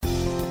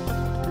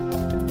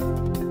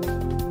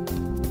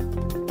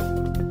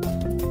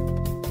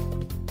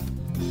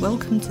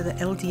Welcome to the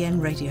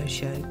LDN Radio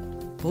Show,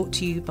 brought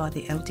to you by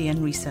the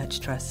LDN Research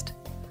Trust.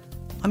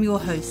 I'm your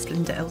host,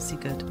 Linda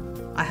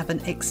Elsiegood. I have an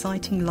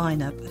exciting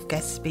lineup of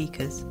guest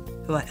speakers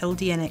who are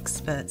LDN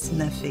experts in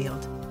their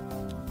field.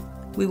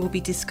 We will be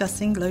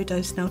discussing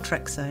low-dose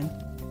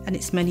Naltrexone and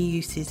its many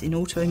uses in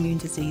autoimmune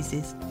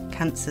diseases,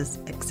 cancers,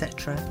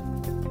 etc.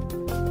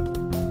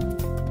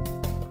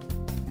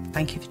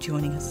 Thank you for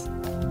joining us.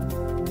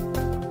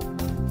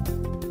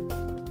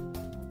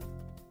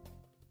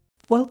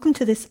 Welcome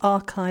to this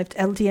archived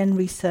LDN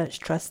Research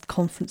Trust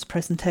Conference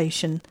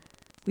presentation.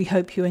 We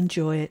hope you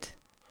enjoy it.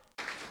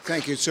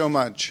 Thank you so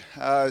much.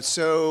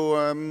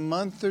 A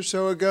month or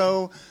so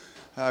ago,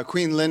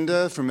 Queen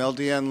Linda from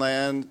LDN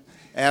Land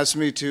asked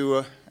me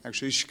to,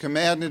 she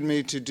commanded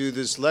me to do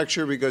this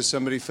lecture because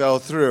somebody fell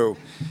through.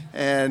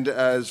 And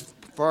as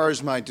far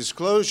as my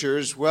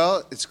disclosures,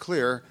 well, it's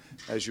clear,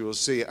 as you will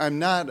see, I'm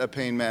not a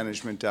pain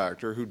management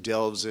doctor who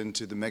delves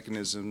into the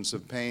mechanisms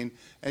of pain,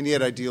 and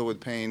yet I deal with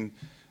pain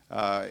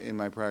in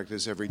my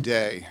practice every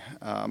day.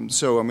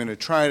 So I'm going to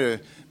try to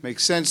make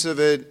sense of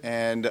it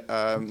and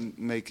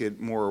make it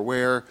more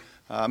aware.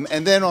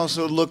 And then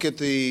also look at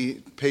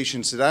the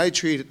patients that I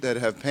treat that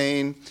have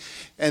pain.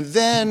 And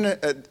then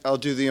I'll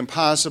do the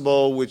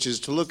impossible, which is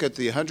to look at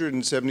the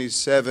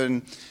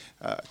 177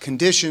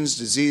 conditions,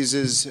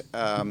 diseases,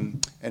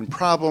 and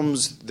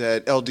problems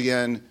that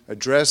LDN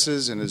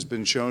addresses and has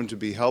been shown to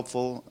be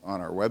helpful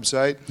on our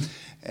website.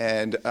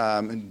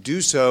 And do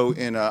so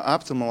in an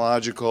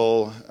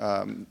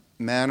ophthalmological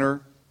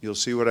manner. You'll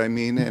see what I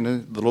mean in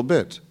a little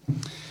bit.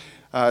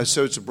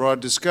 So it's a broad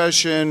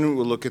discussion.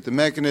 We'll look at the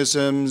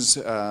mechanisms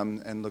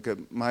and look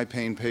at my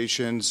pain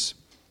patients.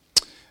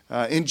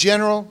 In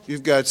general,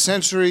 you've got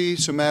sensory,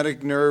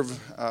 somatic nerve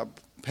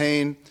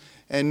pain,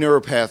 and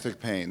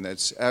neuropathic pain.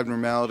 That's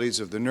abnormalities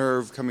of the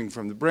nerve coming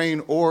from the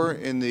brain or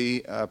in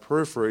the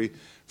periphery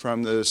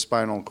from the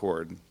spinal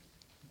cord.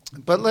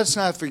 But let's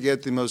not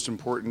forget the most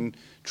important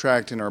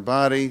tract in our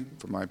body,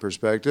 from my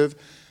perspective,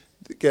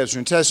 the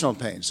gastrointestinal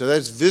pain. So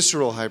that's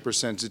visceral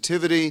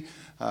hypersensitivity,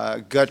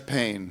 gut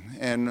pain.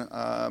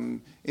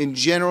 And in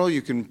general,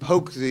 you can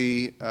poke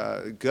the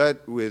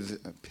gut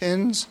with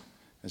pins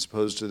as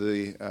opposed to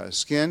the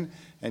skin,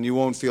 and you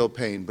won't feel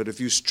pain. But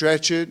if you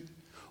stretch it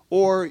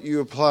or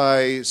you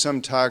apply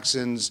some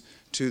toxins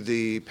to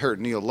the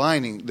peritoneal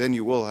lining, then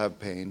you will have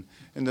pain.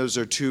 And those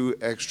are two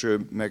extra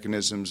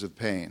mechanisms of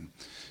pain.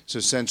 So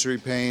sensory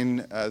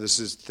pain, this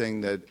is the thing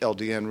that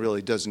LDN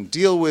really doesn't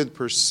deal with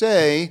per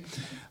se,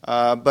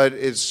 but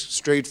it's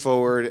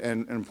straightforward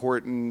and an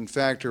important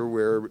factor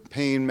where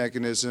pain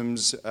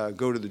mechanisms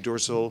go to the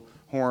dorsal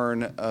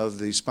horn of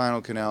the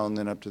spinal canal and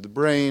then up to the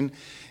brain.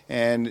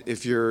 And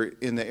if you're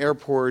in the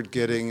airport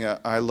getting a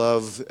I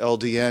love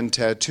LDN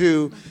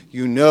tattoo,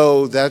 you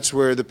know that's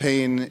where the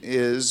pain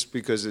is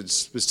because it's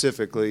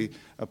specifically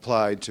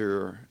applied to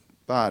your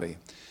body.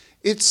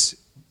 It's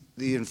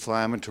the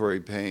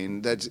inflammatory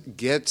pain that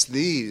gets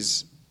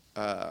these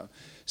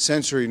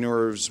sensory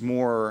nerves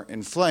more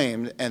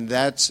inflamed, and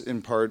that's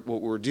in part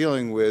what we're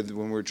dealing with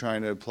when we're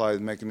trying to apply the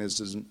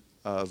mechanism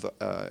of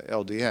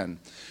LDN.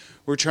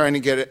 We're trying to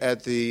get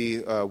at the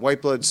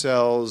white blood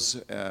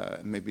cells,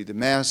 maybe the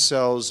mast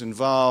cells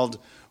involved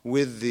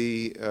with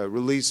the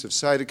release of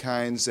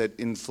cytokines that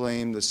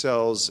inflame the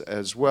cells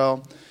as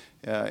well,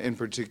 in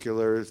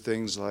particular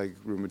things like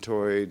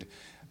rheumatoid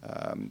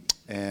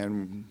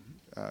and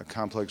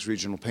complex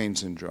regional pain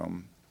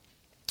syndrome.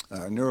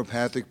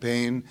 Neuropathic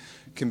pain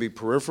can be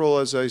peripheral,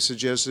 as I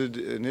suggested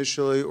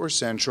initially, or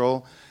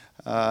central.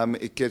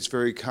 It gets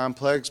very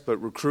complex, but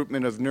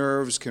recruitment of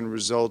nerves can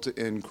result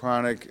in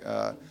chronic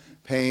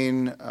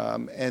pain,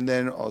 and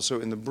then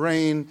also in the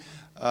brain,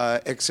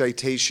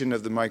 excitation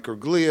of the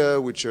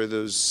microglia, which are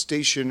those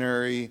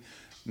stationary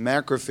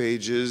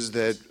macrophages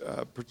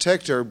that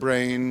protect our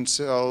brain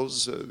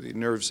cells, the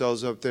nerve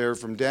cells up there,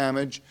 from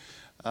damage.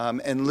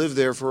 And live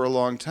there for a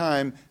long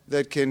time,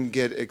 that can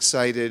get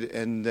excited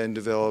and then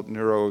develop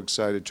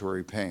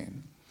neuroexcitatory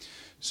pain.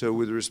 So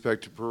with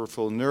respect to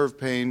peripheral nerve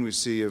pain, we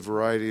see a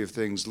variety of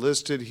things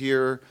listed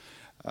here.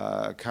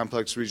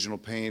 Complex regional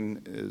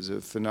pain is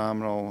a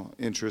phenomenal,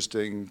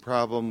 interesting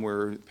problem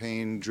where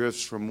pain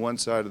drifts from one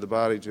side of the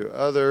body to the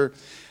other,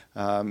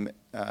 and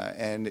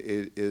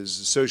it is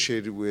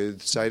associated with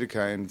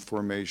cytokine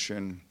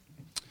formation.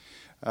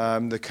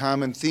 The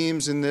common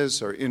themes in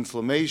this are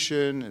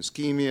inflammation,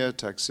 ischemia,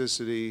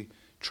 toxicity,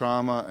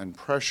 trauma, and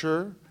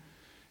pressure.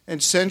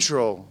 And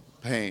central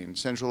pain.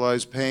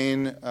 Centralized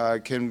pain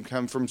can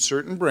come from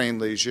certain brain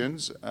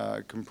lesions,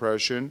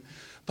 compression,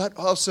 but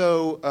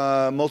also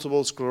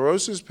multiple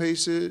sclerosis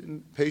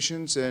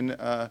patients and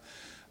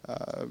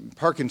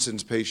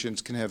Parkinson's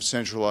patients can have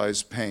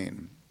centralized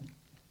pain.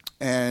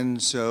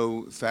 And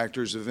so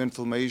factors of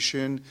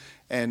inflammation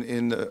and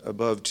in the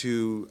above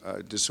two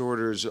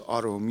disorders,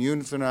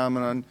 autoimmune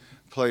phenomenon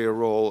play a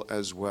role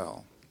as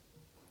well.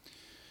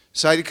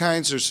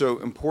 Cytokines are so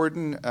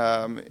important.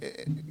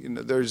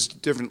 There's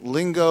different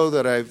lingo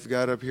that I've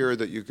got up here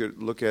that you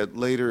could look at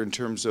later in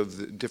terms of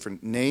the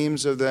different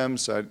names of them,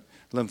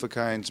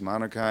 lymphokines,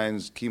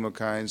 monokines,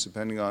 chemokines,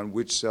 depending on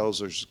which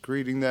cells are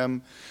secreting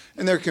them.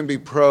 And there can be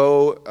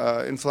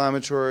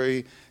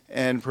pro-inflammatory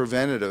and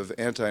preventative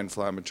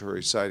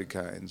anti-inflammatory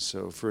cytokines.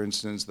 So, for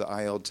instance, the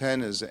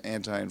IL-10 is an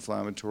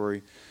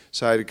anti-inflammatory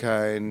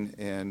cytokine,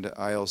 and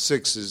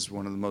IL-6 is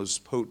one of the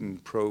most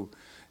potent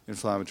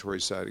pro-inflammatory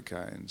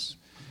cytokines.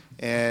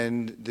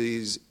 And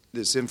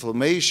this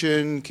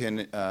inflammation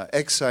can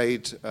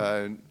excite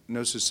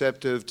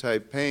nociceptive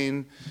type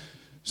pain.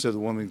 So the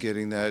woman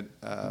getting that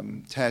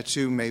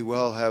tattoo may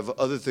well have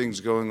other things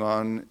going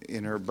on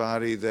in her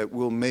body that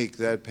will make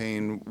that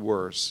pain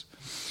worse.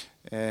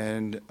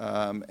 And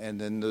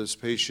then those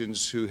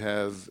patients who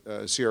have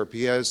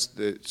CRPS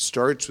that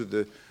starts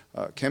with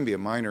can be a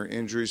minor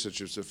injury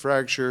such as a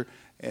fracture,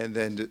 and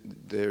then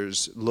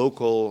there's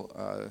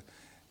local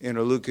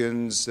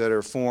interleukins that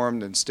are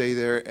formed and stay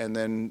there, and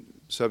then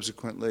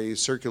subsequently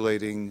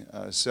circulating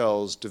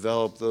cells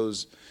develop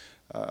those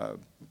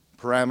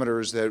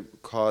parameters that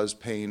cause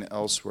pain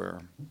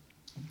elsewhere.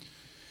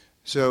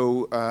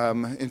 So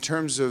in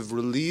terms of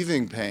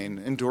relieving pain,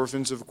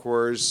 endorphins, of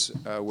course,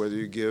 whether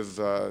you give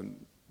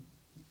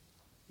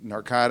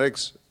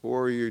narcotics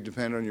or you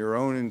depend on your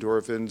own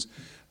endorphins,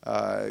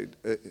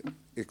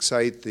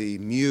 excite the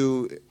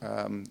mu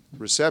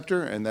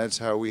receptor, and that's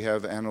how we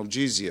have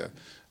analgesia.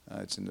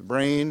 It's in the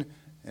brain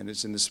and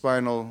it's in the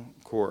spinal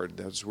cord.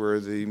 That's where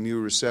the mu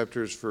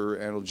receptors for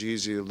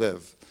analgesia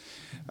live.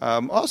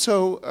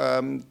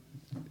 Also,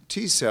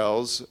 T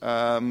cells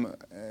and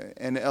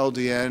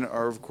LDN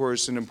are, of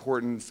course, an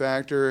important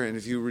factor, and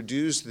if you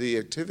reduce the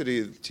activity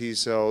of T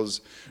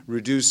cells,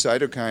 reduce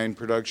cytokine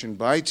production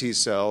by T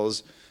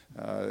cells,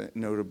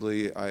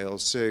 notably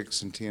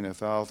IL-6 and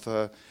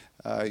TNF-alpha,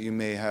 you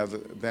may have a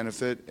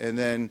benefit. And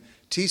then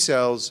T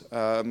cells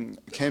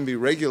can be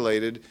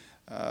regulated,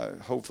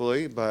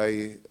 hopefully,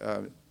 by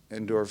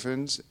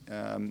endorphins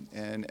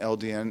and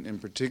LDN in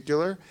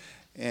particular.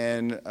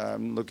 And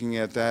looking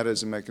at that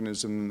as a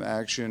mechanism of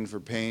action for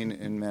pain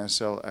in mast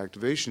cell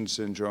activation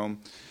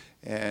syndrome,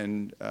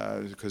 and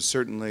because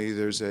certainly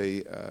there's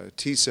a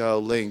T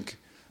cell link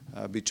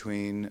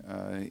between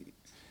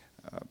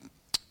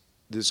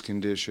this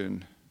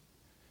condition.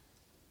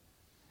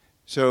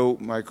 So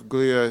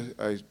microglia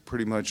I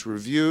pretty much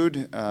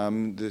reviewed.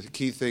 The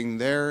key thing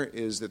there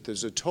is that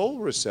there's a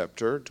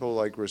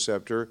toll-like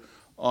receptor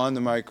on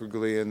the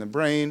microglia in the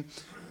brain,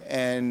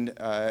 and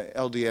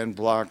LDN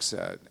blocks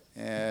that.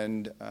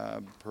 And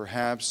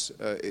perhaps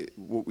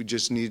what we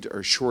just need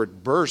are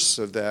short bursts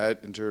of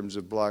that in terms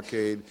of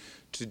blockade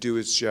to do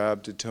its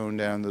job to tone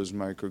down those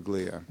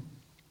microglia.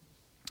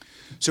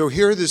 So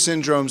here are the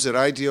syndromes that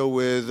I deal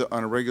with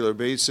on a regular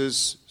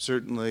basis.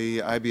 Certainly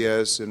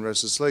IBS and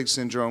restless leg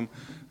syndrome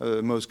are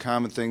the most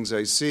common things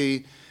I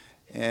see,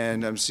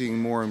 and I'm seeing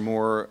more and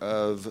more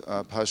of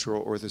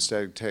postural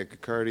orthostatic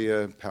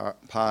tachycardia,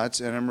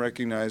 POTS, and I'm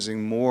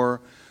recognizing more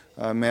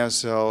mast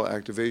cell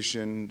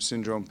activation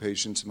syndrome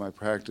patients in my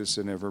practice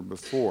than ever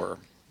before.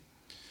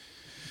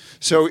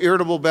 So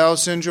irritable bowel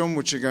syndrome,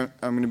 which I'm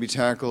going to be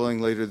tackling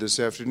later this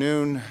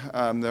afternoon,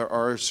 there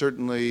are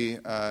certainly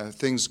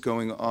things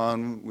going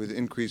on with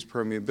increased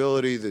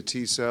permeability. The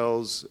T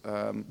cells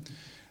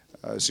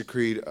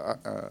secrete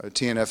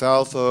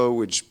TNF-alpha,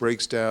 which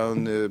breaks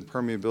down the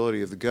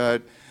permeability of the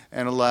gut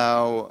and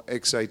allow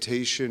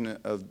excitation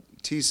of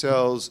T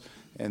cells,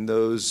 and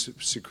those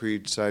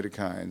secrete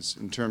cytokines.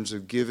 In terms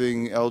of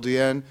giving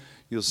LDN,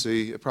 you'll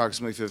see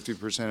approximately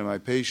 50% of my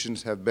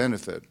patients have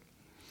benefit.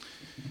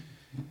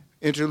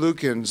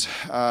 Interleukins,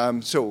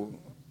 so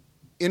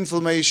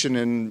inflammation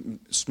in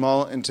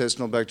small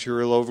intestinal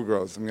bacterial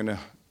overgrowth. I'm going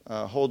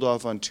to hold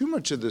off on too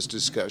much of this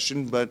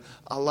discussion, but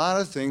a lot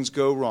of things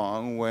go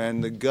wrong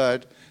when the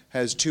gut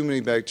has too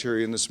many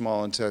bacteria in the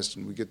small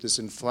intestine. We get this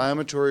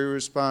inflammatory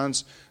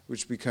response,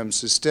 which becomes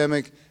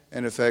systemic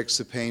and affects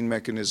the pain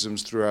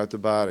mechanisms throughout the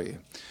body.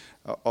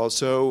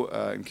 Also,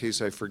 in case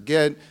I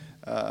forget,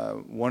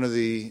 one of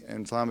the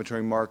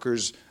inflammatory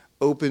markers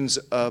opens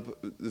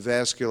up the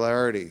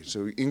vascularity,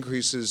 so it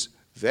increases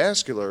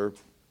vascular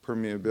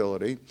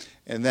permeability,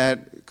 and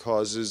that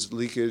causes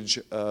leakage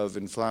of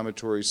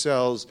inflammatory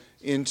cells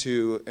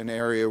into an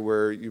area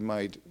where you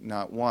might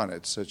not want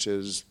it, such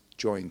as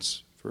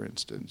joints, for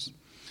instance.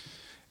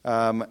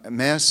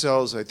 Mast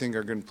cells, I think,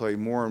 are going to play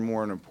more and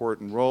more an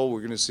important role.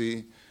 We're going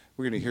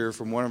to hear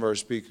from one of our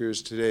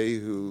speakers today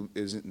who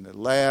is in the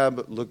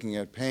lab looking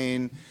at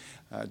pain.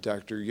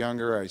 Dr.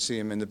 Younger, I see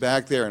him in the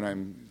back there, and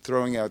I'm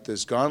throwing out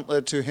this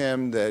gauntlet to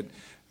him that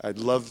I'd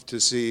love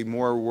to see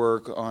more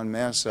work on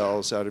mast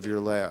cells out of your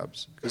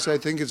labs, because I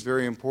think it's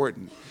very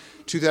important.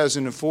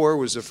 2004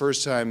 was the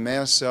first time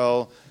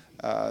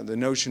the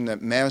notion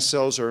that mast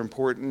cells are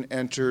important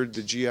entered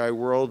the GI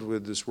world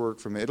with this work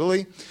from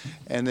Italy,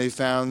 and they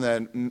found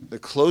that the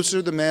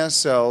closer the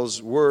mast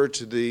cells were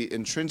to the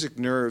intrinsic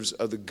nerves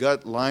of the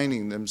gut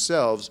lining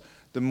themselves,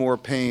 the more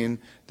pain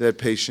that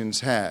patients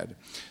had.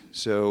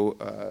 So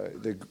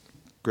the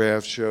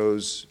graph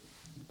shows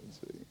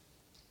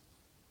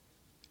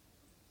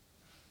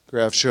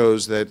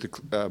that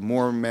the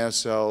more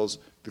mast cells,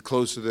 the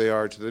closer they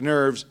are to the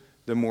nerves,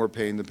 the more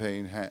pain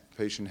the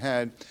patient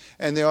had.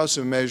 And they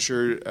also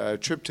measure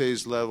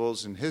tryptase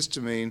levels and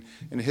histamine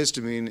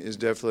is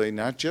definitely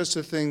not just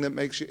a thing that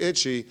makes you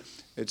itchy,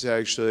 it's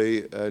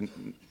actually a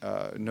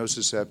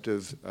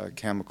nociceptive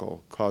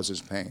chemical,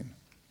 causes pain.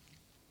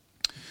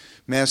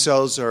 Mast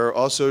cells are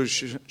also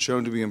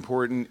shown to be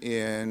important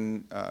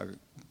in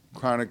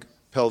chronic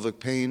pelvic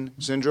pain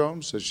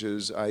syndrome, such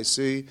as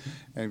IC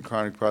and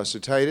chronic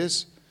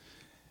prostatitis.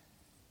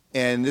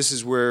 And this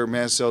is where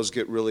mast cells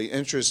get really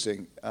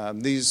interesting.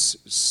 These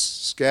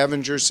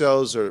scavenger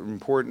cells are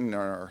important in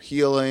our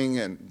healing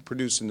and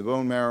produced in the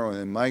bone marrow and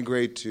then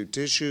migrate to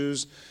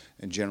tissues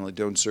and generally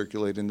don't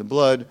circulate in the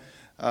blood.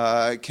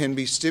 Can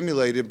be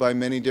stimulated by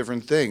many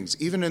different things.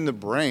 Even in the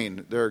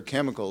brain, there are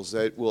chemicals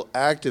that will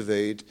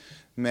activate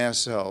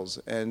mast cells.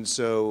 And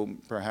so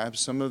perhaps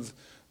some of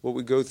what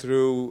we go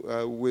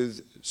through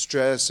with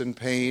stress and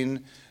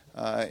pain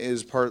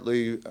is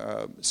partly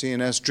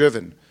CNS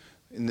driven.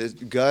 In the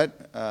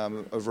gut,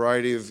 a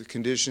variety of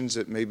conditions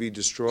that maybe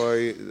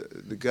destroy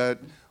the gut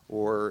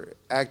or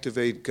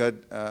activate gut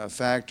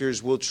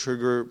factors will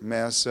trigger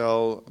mast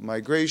cell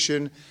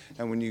migration.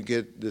 And when you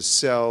get the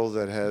cell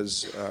that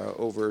has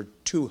over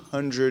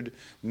 200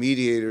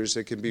 mediators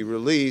that can be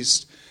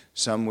released,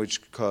 some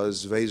which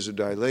cause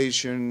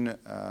vasodilation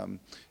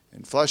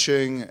and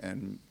flushing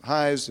and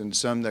hives, and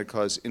some that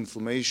cause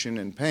inflammation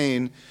and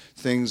pain,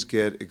 things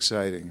get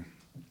exciting.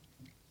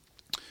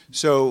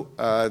 So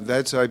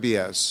that's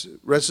IBS.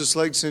 Restless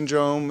leg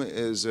syndrome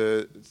is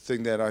a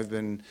thing that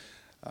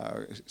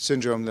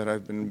syndrome that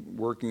I've been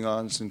working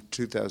on since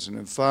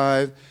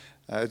 2005.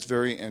 It's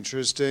very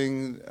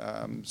interesting.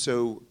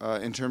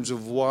 In terms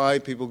of why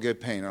people get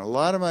pain, a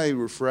lot of my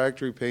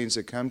refractory pains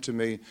that come to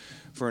me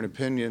for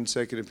an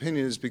second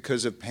opinion, is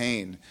because of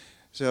pain.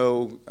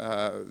 So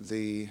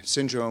the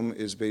syndrome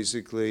is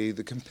basically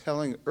the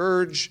compelling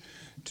urge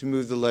to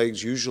move the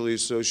legs, usually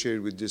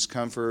associated with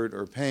discomfort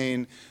or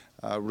pain,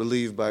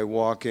 relieved by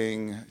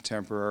walking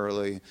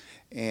temporarily.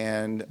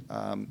 And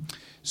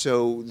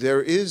so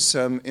there is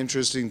some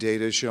interesting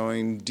data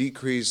showing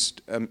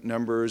decreased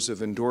numbers of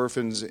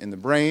endorphins in the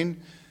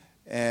brain,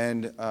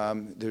 and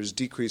there's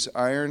decreased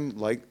iron,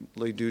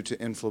 likely due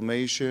to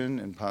inflammation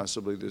and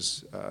possibly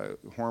this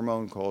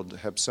hormone called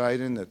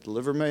hepcidin that the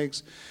liver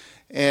makes.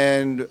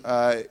 And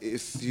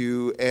if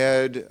you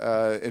add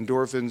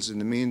endorphins in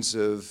the means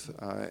of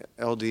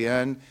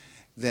LDN,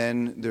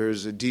 then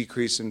there's a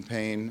decrease in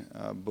pain,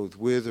 both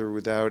with or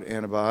without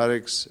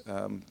antibiotics,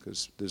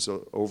 because there's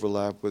an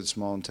overlap with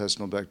small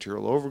intestinal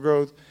bacterial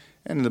overgrowth.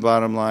 And in the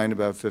bottom line,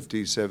 about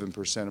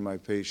 57% of my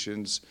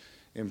patients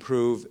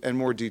improve, and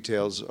more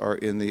details are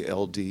in the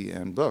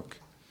LDN book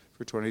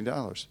for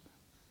 $20.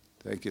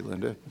 Thank you,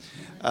 Linda.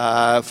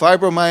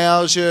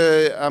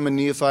 Fibromyalgia, I'm a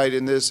neophyte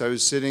in this. I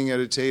was sitting at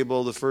a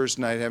table the first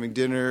night having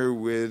dinner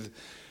with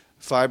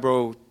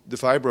the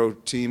fibro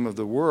team of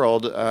the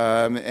world,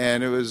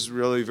 and it was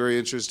really very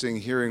interesting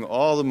hearing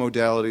all the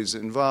modalities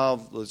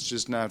involved. Let's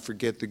just not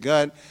forget the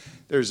gut.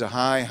 There's a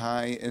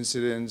high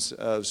incidence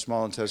of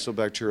small intestinal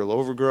bacterial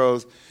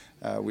overgrowth,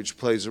 which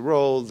plays a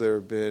role. There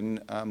have been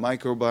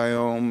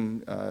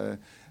microbiome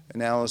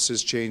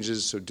analysis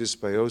changes, so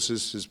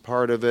dysbiosis is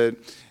part of it.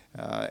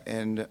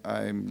 And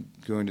I'm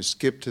going to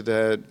skip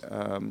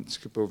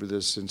over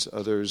this since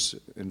others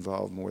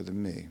involve more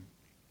than me.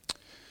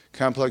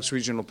 Complex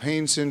regional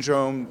pain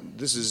syndrome.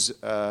 This is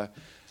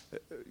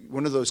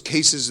one of those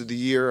cases of the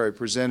year. I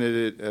presented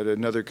it at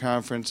another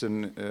conference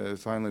and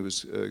finally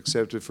was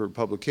accepted for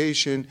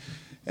publication.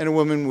 And a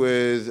woman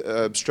with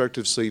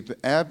obstructive sleep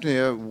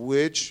apnea,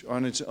 which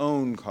on its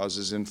own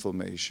causes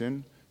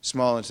inflammation,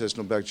 small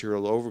intestinal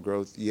bacterial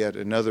overgrowth, yet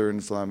another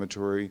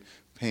inflammatory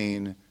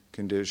pain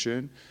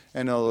condition,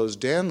 and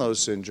Ehlers-Danlos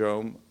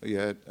syndrome,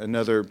 yet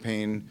another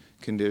pain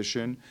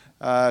condition,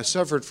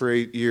 suffered for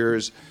 8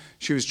 years.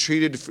 She was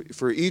treated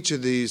for each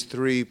of these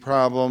three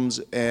problems,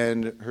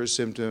 and her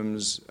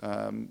symptoms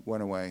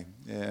went away.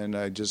 And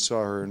I just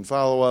saw her in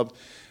follow-up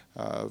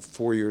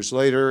 4 years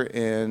later,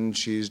 and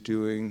she's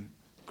doing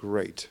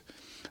great.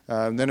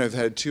 Then I've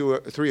had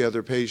three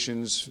other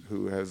patients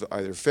who have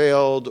either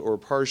failed or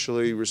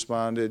partially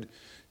responded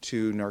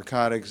to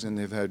narcotics, and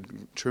they've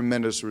had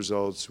tremendous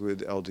results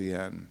with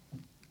LDN.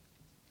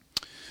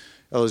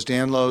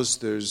 Ehlers-Danlos,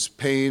 there's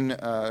pain,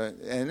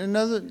 and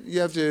another, you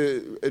have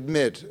to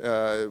admit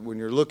when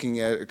you're looking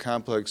at a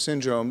complex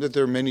syndrome that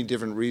there are many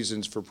different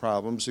reasons for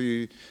problems, so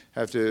you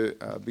have to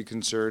be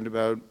concerned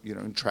about,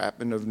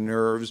 entrapment of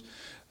nerves,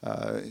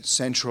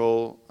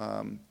 central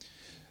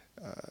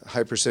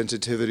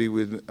hypersensitivity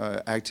with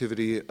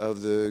activity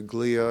of the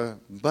glia.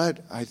 But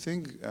I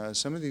think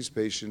some of these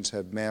patients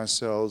have mast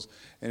cells,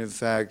 and in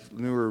fact,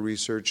 newer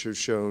research has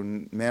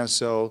shown mast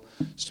cells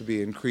to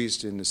be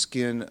increased in the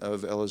skin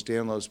of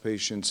Ehlers-Danlos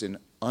patients in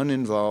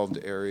uninvolved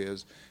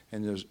areas,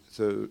 and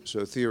so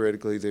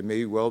theoretically they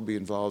may well be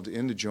involved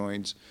in the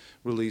joints,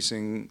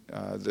 releasing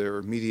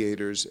their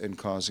mediators and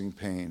causing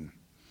pain.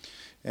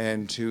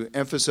 And to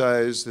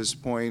emphasize this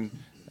point,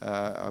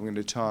 I'm going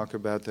to talk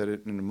about that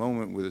in a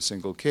moment with a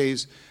single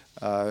case.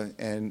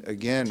 And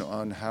again,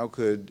 on how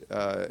could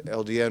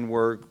LDN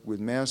work with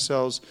mast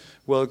cells?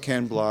 Well, it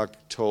can block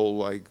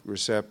toll-like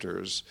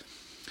receptors.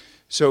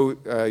 So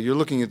you're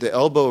looking at the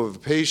elbow of a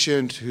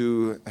patient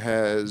who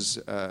has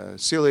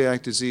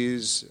celiac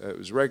disease. It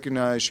was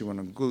recognized. She went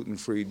on a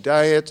gluten-free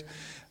diet.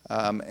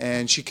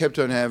 And she kept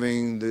on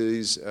having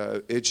these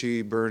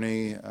itchy,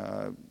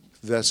 burny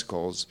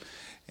vesicles.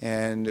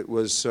 And it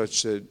was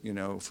such that,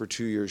 for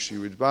 2 years she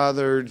was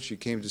bothered. She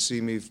came to see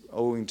me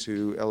owing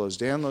to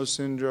Ehlers-Danlos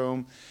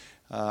syndrome.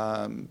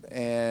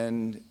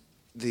 And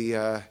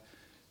the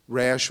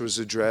rash was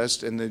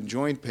addressed, and the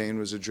joint pain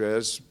was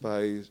addressed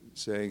by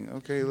saying,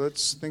 okay,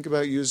 let's think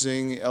about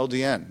using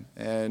LDN.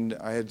 And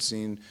I had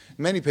seen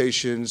many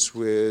patients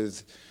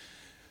with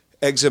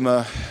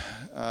eczema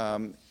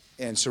and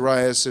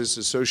psoriasis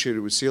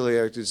associated with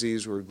celiac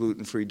disease where a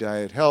gluten-free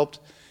diet helped.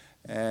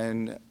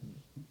 And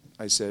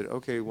I said,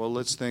 okay, well,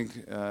 let's think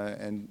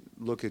and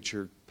look at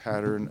your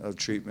pattern of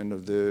treatment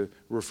of the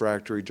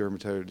refractory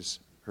dermatitis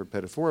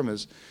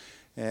herpetiformis.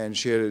 And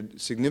she had a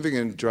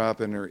significant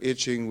drop in her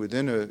itching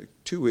within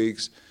 2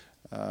 weeks.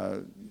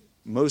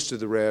 Most of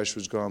the rash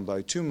was gone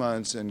by 2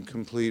 months and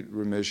complete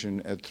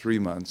remission at 3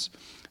 months.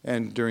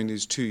 And during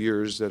these 2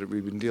 years that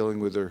we've been dealing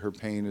with her, her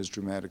pain is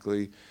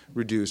dramatically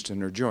reduced in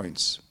her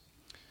joints.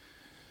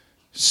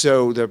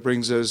 So that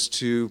brings us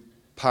to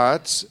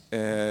POTS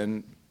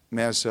and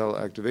mast cell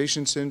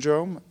activation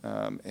syndrome,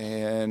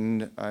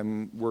 and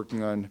I'm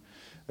working on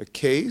a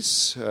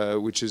case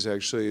which is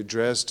actually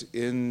addressed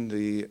in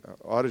the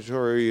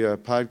auditory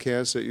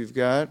podcast that you've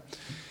got,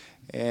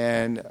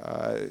 and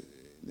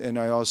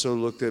I also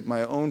looked at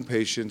my own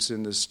patients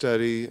in the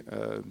study,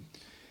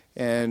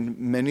 and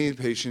many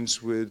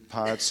patients with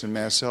POTS and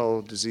mast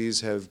cell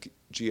disease have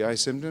GI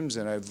symptoms,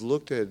 and I've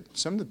looked at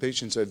some of the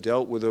patients I've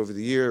dealt with over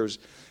the years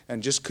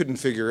and just couldn't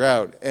figure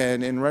out,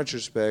 and in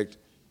retrospect,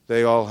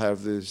 they all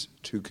have these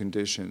two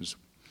conditions.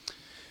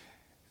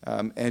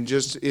 And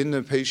just in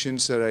the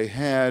patients that I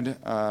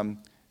had,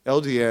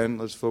 LDN,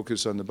 let's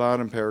focus on the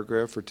bottom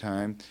paragraph for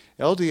time,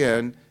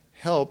 LDN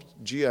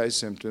helped GI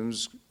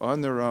symptoms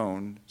on their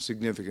own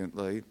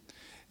significantly,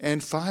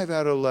 and 5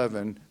 out of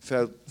 11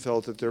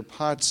 felt that their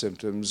POTS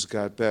symptoms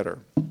got better.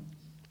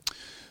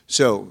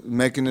 So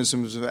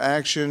mechanisms of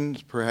action,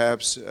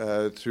 perhaps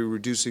through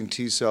reducing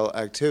T cell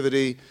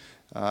activity,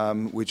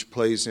 which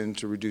plays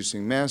into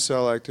reducing mast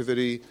cell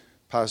activity,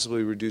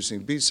 possibly reducing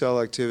B cell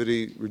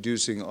activity,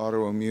 reducing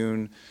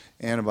autoimmune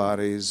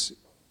antibodies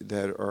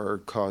that are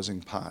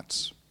causing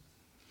POTS.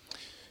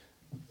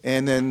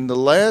 And then the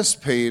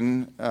last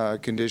pain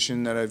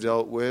condition that I've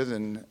dealt with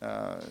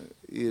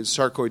is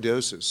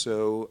sarcoidosis.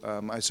 So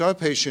I saw a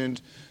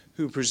patient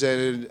who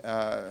presented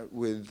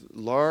with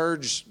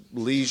large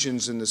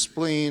lesions in the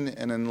spleen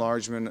and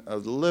enlargement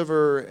of the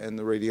liver, and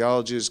the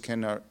radiologist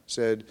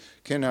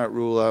cannot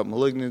rule out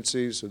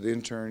malignancy, so the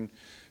intern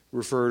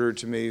referred her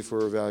to me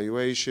for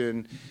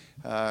evaluation.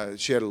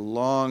 She had a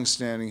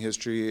long-standing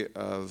history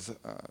of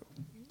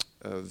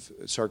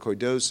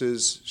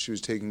sarcoidosis. She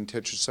was taking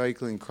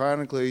tetracycline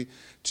chronically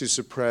to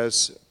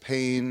suppress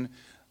pain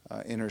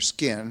in her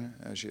skin.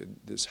 She had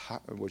this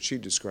what she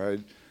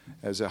described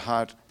as a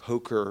hot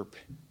poker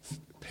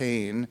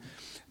pain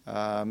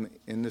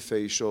in the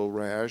facial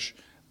rash,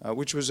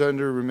 which was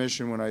under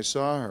remission when I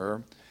saw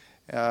her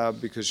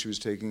because she was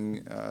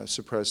taking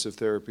suppressive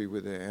therapy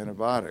with an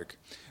antibiotic.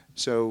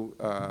 So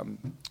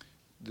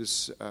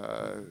this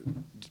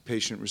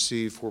patient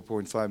received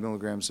 4.5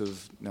 milligrams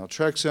of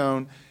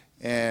Naltrexone,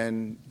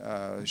 and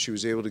she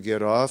was able to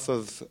get off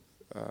of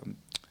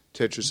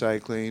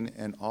tetracycline,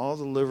 and all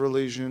the liver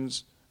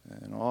lesions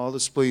and all the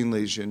spleen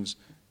lesions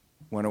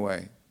went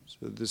away.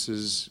 So this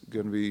is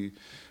going to be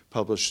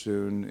published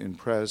soon in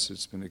press.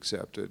 It's been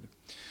accepted.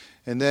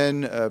 And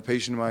then a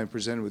patient of mine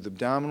presented with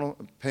abdominal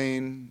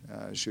pain.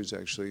 She was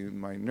actually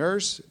my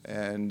nurse,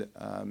 and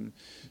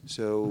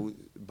so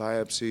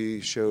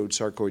biopsy showed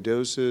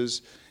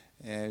sarcoidosis,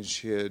 and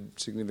she had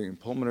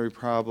significant pulmonary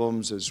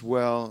problems as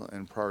well,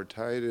 and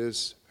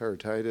parotitis,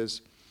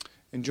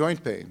 and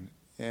joint pain.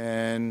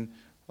 And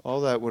all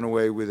that went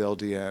away with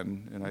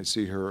LDN, and I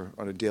see her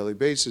on a daily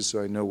basis,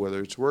 so I know whether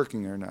it's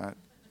working or not.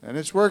 And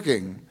it's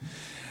working.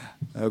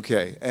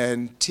 Okay,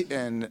 and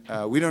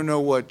we don't know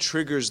what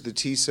triggers the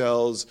T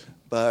cells,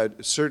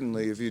 but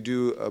certainly if you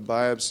do a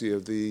biopsy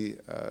of the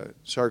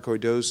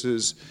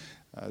sarcoidosis,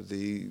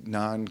 the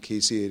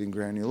non-caseating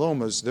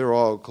granulomas, they're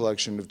all a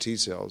collection of T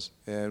cells.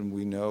 And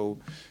we know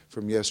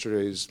from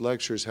yesterday's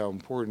lectures how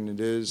important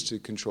it is to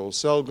control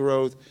cell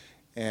growth,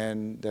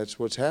 and that's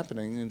what's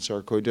happening in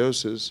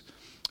sarcoidosis.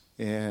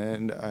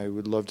 And I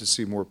would love to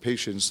see more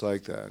patients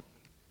like that.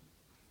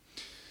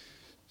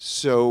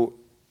 So,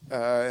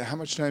 how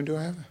much time do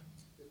I have? 15.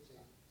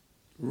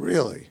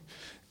 Really?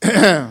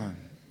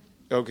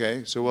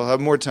 Okay, so we'll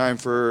have more time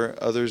for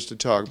others to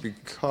talk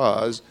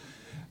because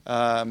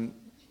the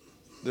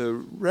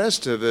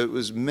rest of it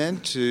was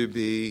meant to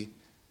be,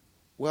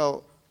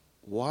 well,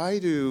 why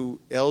do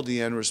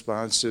LDN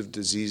responsive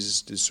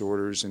diseases,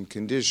 disorders, and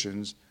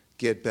conditions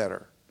get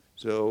better?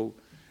 So,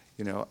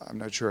 I'm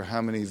not sure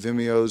how many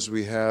Vimeos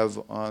we have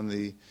on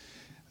the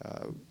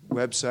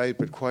website,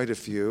 but quite a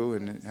few,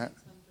 and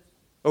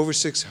over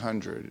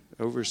 600.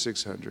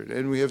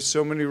 And we have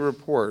so many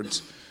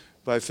reports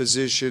by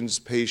physicians,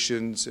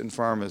 patients, and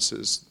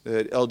pharmacists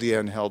that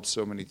LDN helps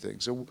so many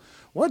things. So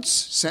what's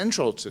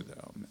central to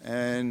them?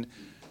 And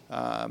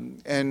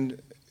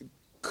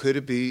could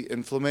it be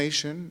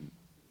inflammation?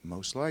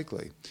 Most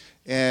likely.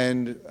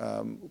 And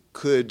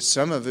could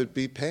some of it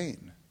be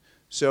pain?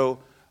 So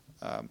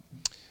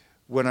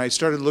when I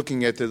started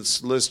looking at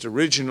this list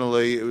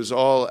originally, it was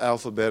all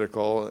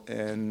alphabetical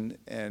and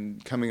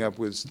coming up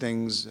with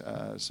things,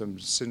 some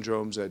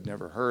syndromes I'd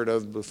never heard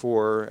of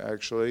before,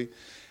 actually.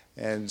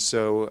 And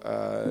so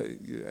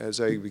as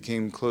I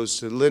became close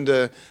to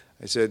Linda,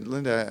 I said,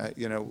 Linda,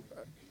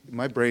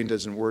 my brain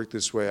doesn't work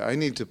this way. I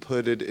need to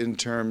put it in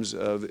terms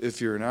of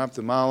if you're an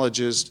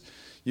ophthalmologist,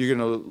 you're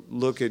going to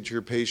look at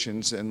your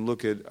patients and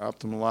look at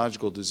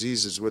ophthalmological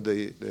diseases,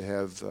 whether they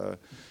have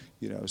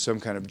some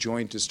kind of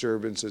joint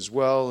disturbance as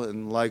well.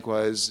 And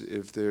likewise,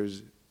 if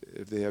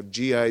they have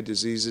GI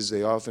diseases,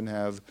 they often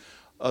have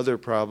other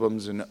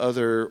problems in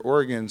other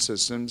organ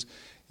systems.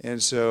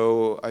 And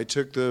so I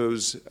took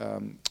those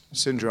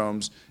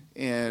syndromes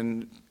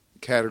and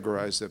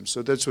categorized them.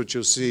 So that's what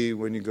you'll see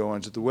when you go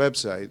onto the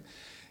website.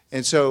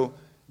 And so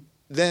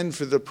then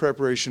for the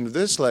preparation of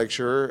this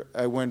lecture,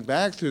 I went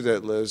back through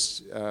that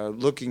list,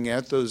 looking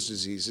at those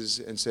diseases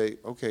and say,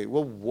 okay,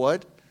 well,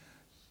 what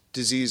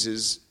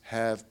diseases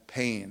have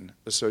pain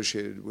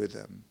associated with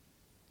them?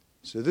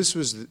 So this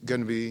was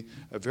going to be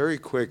a very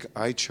quick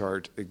eye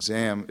chart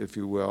exam, if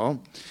you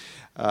will.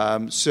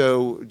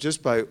 So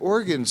just by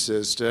organ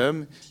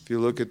system, if you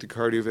look at the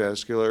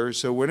cardiovascular,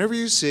 so whenever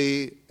you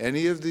see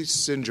any of these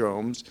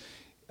syndromes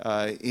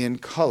in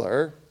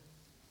color,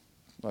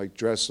 like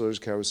Dressler's,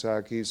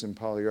 Kawasaki's, and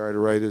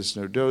polyarteritis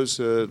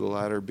nodosa, the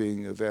latter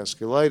being a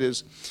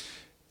vasculitis,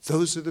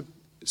 those are the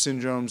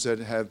syndromes that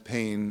have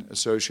pain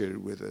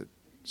associated with it.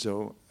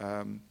 So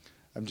I'm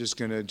just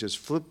going to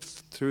flip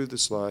through the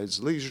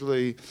slides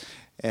leisurely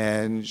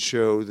and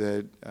show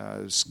that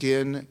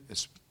skin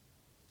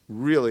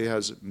really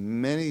has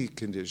many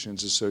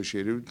conditions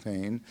associated with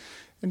pain.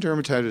 And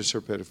dermatitis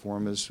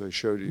herpetiformis, so I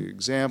showed you an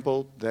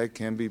example, that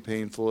can be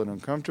painful and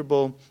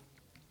uncomfortable.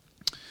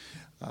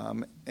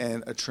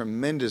 And a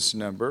tremendous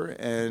number.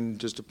 And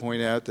just to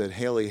point out that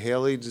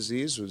Haley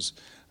disease was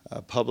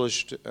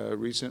published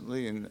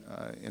recently in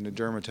a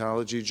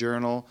dermatology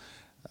journal,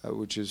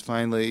 which is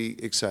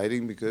finally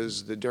exciting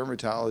because the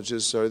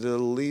dermatologists are the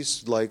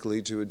least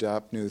likely to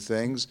adopt new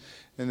things.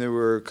 And there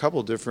were a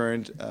couple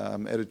different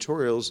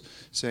editorials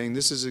saying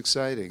this is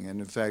exciting. And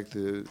in fact,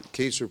 the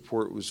case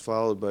report was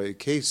followed by a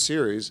case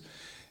series,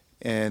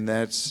 and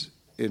that's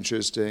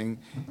interesting.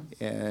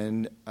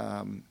 And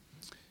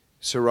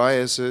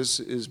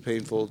psoriasis is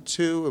painful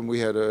too, and we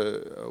had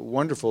a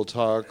wonderful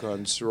talk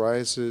on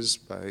psoriasis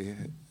by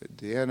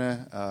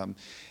Deanna,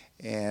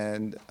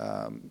 and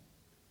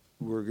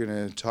we're going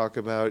to talk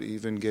about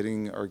even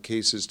getting our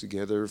cases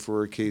together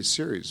for a case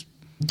series.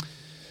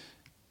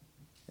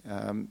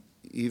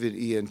 Even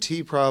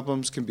ENT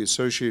problems can be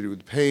associated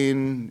with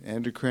pain,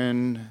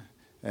 endocrine,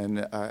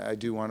 and I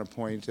do want to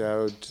point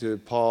out to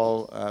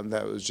Paul,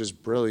 that was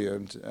just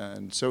brilliant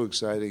and so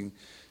exciting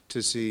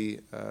to see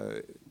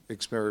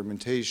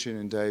experimentation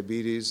in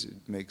diabetes.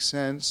 It makes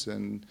sense,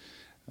 and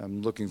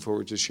I'm looking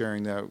forward to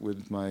sharing that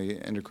with my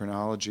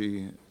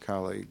endocrinology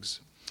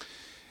colleagues.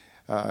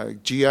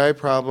 GI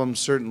problems,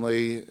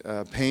 certainly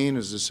pain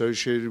is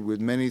associated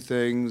with many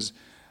things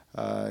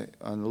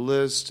on the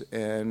list,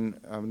 and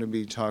I'm going to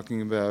be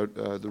talking about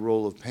the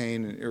role of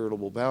pain in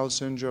irritable bowel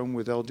syndrome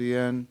with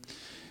LDN,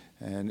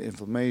 and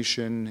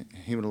inflammation,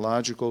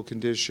 hematological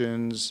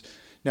conditions.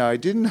 Now, I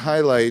didn't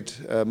highlight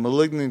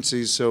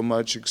malignancies so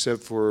much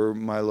except for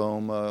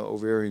myeloma,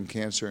 ovarian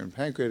cancer, and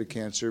pancreatic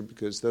cancer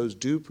because those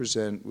do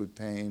present with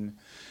pain.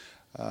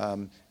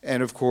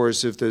 And of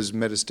course, if there's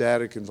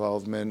metastatic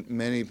involvement,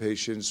 many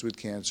patients with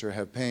cancer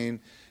have pain,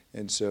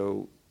 and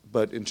so,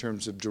 but in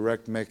terms of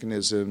direct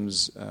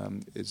mechanisms,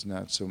 it's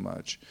not so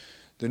much.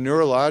 The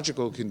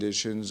neurological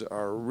conditions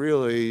are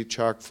really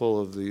chock full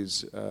of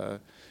these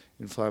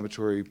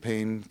inflammatory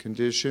pain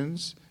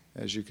conditions,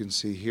 as you can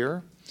see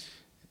here.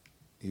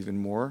 Even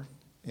more.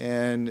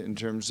 And in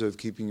terms of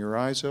keeping your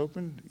eyes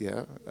open,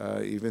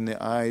 even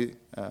the eye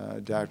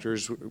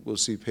doctors will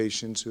see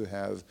patients who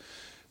have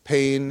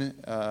pain,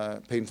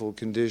 painful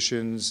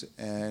conditions,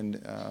 and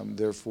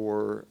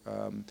therefore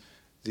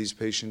these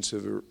patients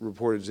have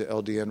reported to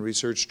LDN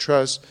Research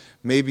Trust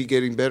may be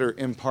getting better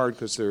in part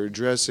because they're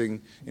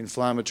addressing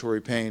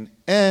inflammatory pain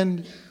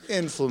and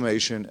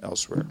inflammation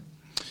elsewhere.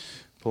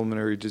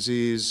 Pulmonary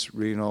disease,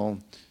 renal,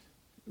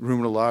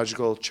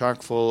 rheumatological,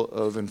 chock full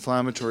of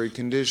inflammatory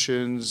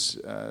conditions,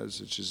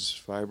 such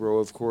as fibro,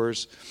 of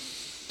course,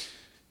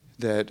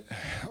 that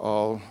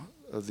all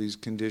of these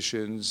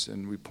conditions,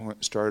 and we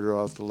started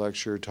off the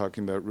lecture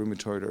talking about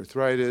rheumatoid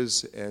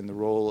arthritis and the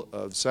role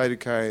of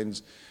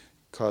cytokines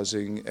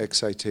causing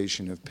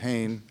excitation of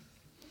pain,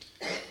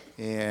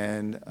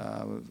 and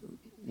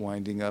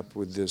winding up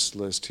with this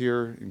list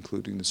here,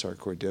 including the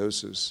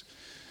sarcoidosis.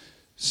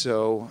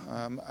 So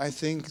I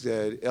think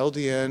that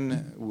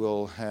LDN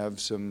will have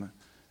some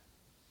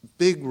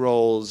big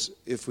roles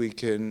if we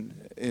can,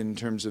 in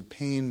terms of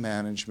pain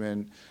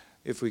management,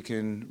 if we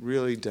can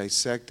really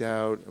dissect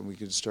out and we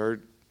can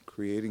start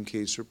creating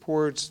case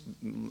reports,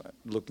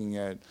 looking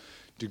at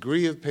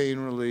degree of pain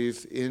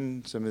relief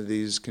in some of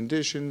these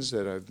conditions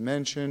that I've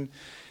mentioned,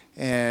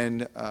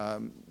 and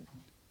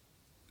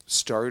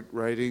start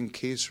writing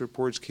case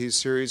reports, case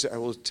series. I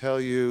will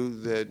tell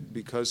you that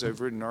because I've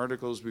written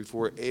articles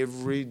before,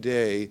 every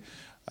day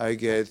I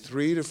get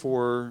 3 to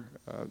 4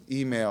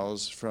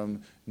 emails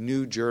from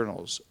new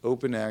journals,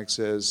 open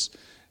access,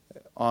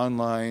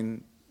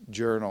 online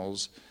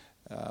journals,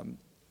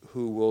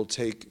 who will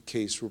take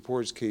case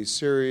reports, case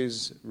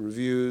series,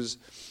 reviews,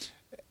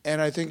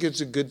 and I think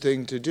it's a good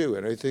thing to do.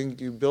 And I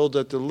think you build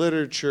up the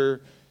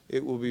literature,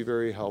 it will be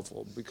very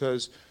helpful,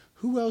 because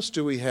who else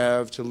do we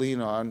have to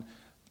lean on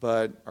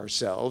but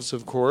ourselves,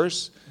 of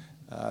course,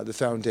 the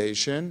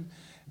foundation,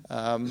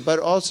 but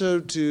also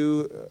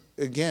to,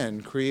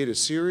 again, create a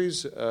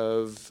series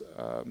of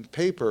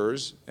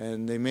papers,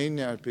 and they may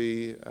not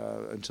be,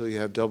 until you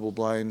have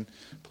double-blind,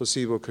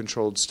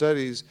 placebo-controlled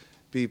studies,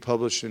 be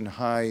published in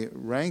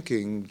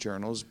high-ranking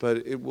journals, but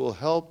it will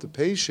help the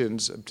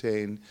patients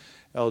obtain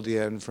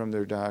LDN from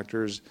their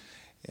doctors,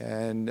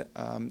 and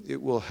it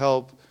will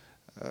help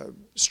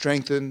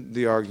strengthen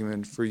the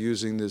argument for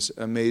using this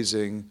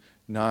amazing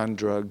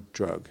non-drug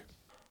drug.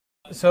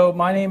 So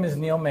my name is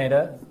Neil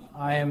Mehta.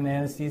 I am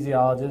an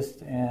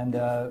anesthesiologist and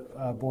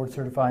board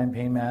certified in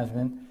pain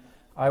management.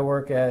 I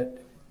work at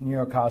New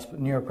York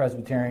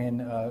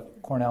Presbyterian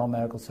Cornell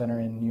Medical Center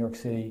in New York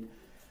City.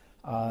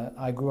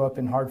 I grew up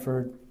in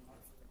Hartford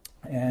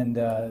and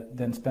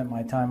then spent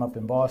my time up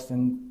in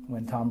Boston.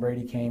 When Tom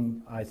Brady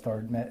came, I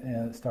started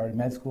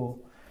med school,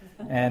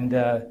 and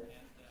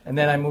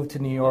then I moved to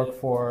New York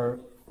for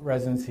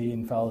residency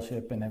and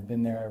fellowship, and have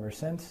been there ever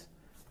since.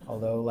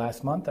 Although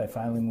last month I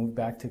finally moved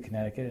back to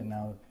Connecticut and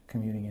now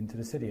commuting into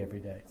the city every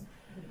day.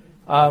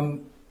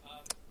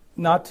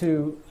 Not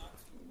to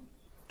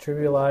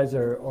trivialize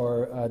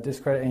or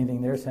discredit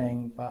anything they're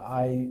saying, but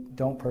I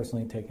don't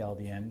personally take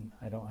LDN.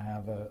 I don't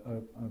have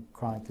a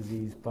chronic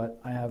disease, but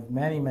I have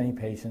many, many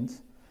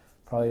patients,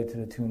 probably to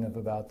the tune of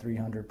about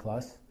 300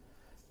 plus,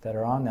 that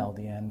are on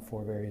LDN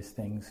for various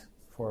things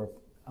for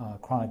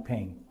chronic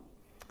pain.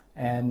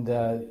 And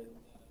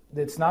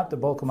it's not the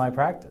bulk of my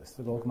practice.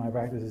 The bulk of my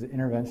practice is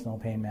interventional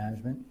pain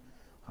management.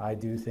 I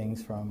do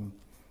things from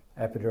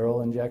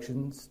epidural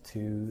injections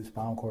to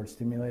spinal cord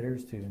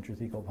stimulators to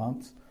intrathecal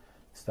pumps,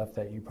 stuff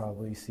that you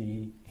probably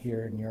see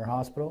here in your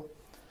hospital.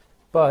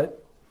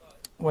 But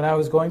when I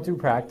was going through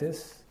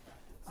practice,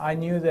 I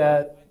knew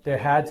that there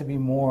had to be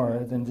more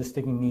than just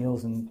sticking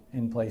needles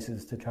in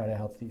places to try to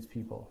help these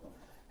people.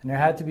 And there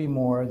had to be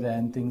more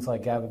than things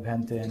like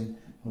gabapentin,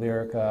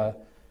 Lyrica,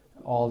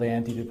 all the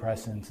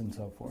antidepressants and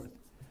so forth.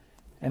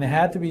 And it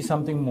had to be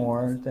something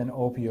more than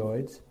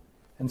opioids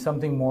and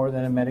something more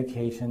than a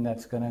medication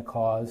that's going to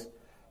cause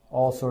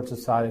all sorts of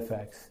side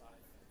effects.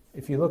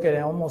 If you look at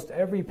almost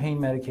every pain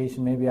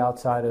medication, maybe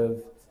outside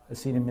of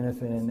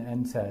acetaminophen and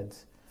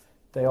NSAIDs,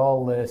 they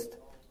all list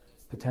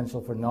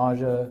potential for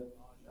nausea,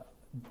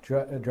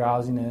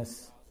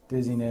 drowsiness,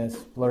 dizziness,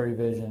 blurry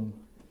vision.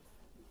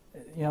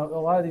 You know, a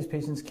lot of these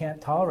patients can't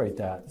tolerate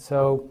that.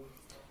 So,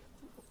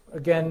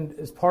 again,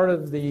 as part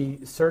of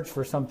the search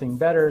for something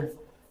better,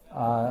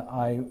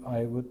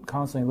 I would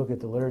constantly look at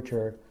the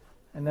literature,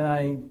 and then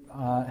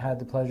I had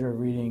the pleasure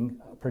of reading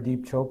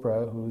Pradeep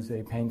Chopra, who's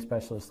a pain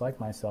specialist like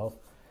myself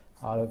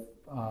out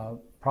of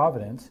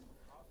Providence,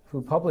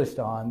 who published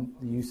on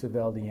the use of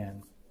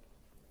LDN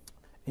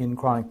in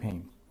chronic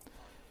pain.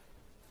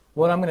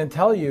 What I'm going to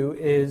tell you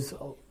is,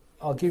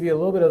 I'll give you a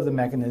little bit of the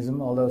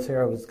mechanism, although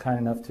Sarah was kind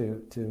enough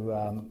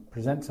to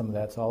present some of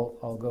that, so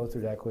I'll go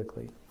through that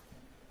quickly.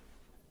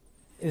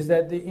 Is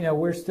that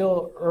we're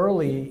still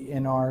early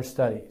in our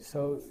study.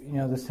 So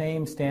the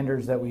same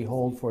standards that we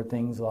hold for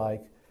things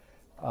like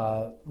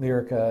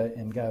Lyrica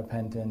and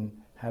gabapentin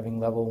having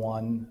level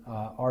 1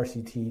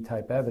 RCT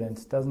type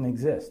evidence doesn't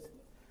exist.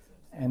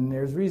 And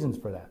there's reasons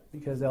for that,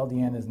 because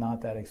LDN is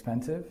not that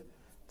expensive.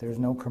 There's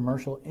no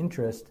commercial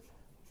interest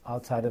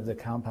outside of the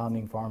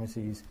compounding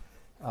pharmacies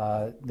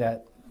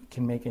that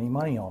can make any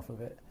money off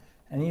of it.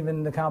 And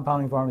even the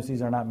compounding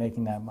pharmacies are not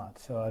making that much.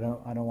 So I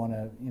don't want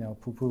to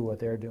poo-poo what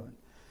they're doing.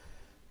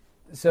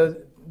 So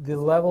the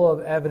level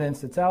of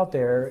evidence that's out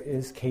there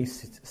is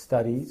case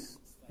studies,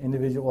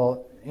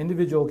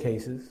 individual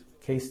cases,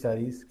 case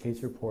studies,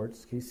 case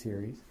reports, case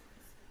series,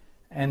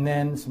 and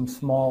then some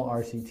small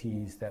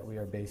RCTs that we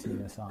are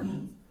basing this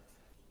on.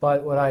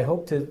 But what I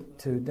hope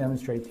to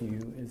demonstrate to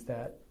you is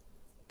that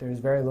there's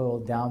very little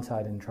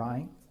downside in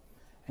trying,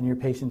 and your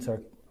patients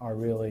are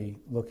really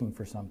looking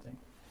for something.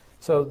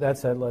 So that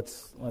said,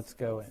 let's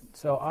go in.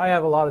 So I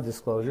have a lot of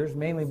disclosures,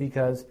 mainly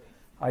because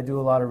I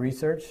do a lot of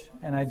research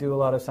and I do a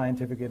lot of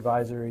scientific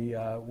advisory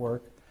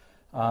work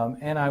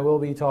And I will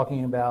be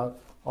talking about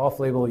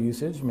off-label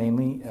usage,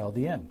 mainly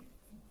LDN.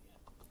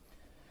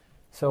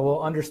 So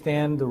we'll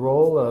understand the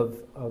role of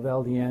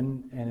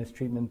LDN and its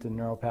treatment in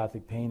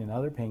neuropathic pain and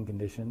other pain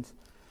conditions.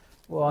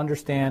 We'll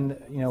understand,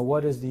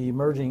 what is the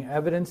emerging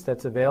evidence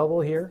that's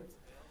available here,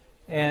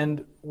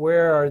 and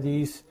where are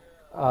these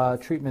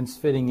treatments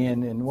fitting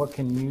in, and what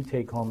can you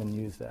take home and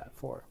use that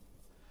for.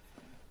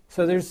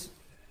 So there's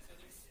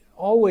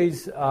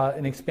always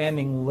an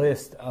expanding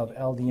list of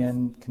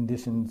LDN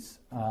conditions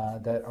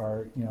that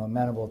are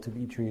amenable to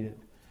be treated,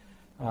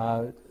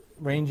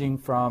 ranging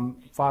from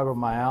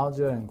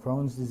fibromyalgia and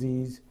Crohn's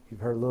disease.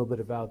 You've heard a little bit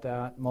about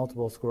that.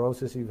 Multiple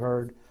sclerosis you've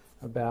heard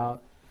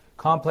about.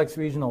 Complex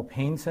regional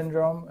pain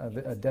syndrome,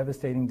 a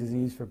devastating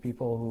disease for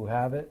people who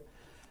have it.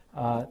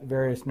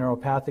 Various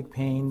neuropathic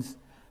pains,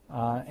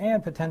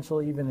 and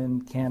potential even in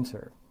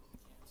cancer.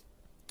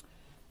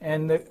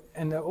 And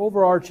the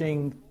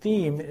overarching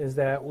theme is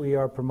that we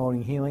are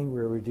promoting healing,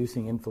 we're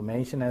reducing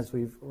inflammation, as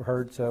we've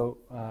heard so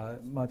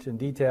much in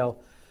detail,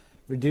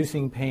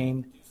 reducing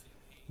pain,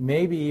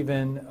 maybe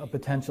even a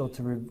potential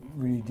to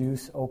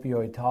reduce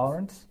opioid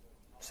tolerance.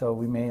 So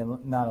we may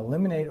not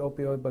eliminate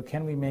opioid, but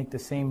can we make the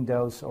same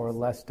dose or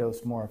less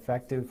dose more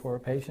effective for a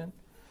patient?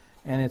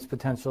 And its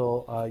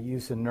potential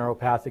use in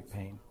neuropathic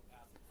pain.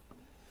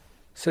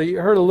 So you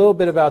heard a little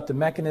bit about the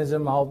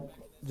mechanism. I'll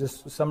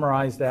just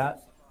summarize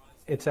that.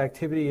 Its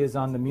activity is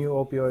on the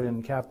mu-opioid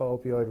and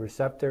kappa-opioid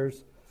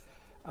receptors,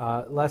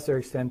 lesser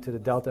extent to the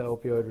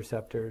delta-opioid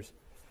receptors.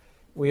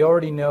 We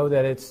already know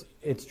that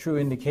its true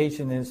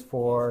indication is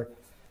for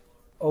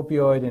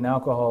opioid and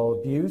alcohol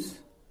abuse,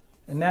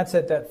 and that's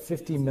at that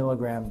 50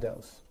 milligram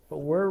dose. But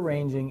we're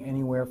ranging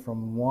anywhere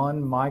from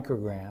 1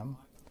 microgram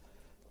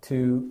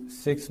to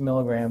 6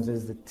 milligrams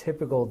is the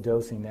typical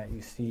dosing that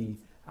you see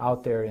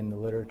out there in the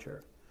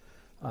literature,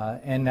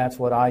 and that's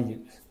what I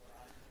use.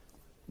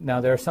 Now,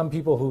 there are some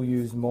people who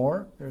use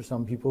more. There are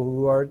some people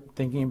who are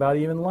thinking about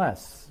even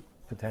less,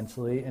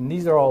 potentially. And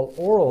these are all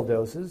oral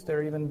doses. There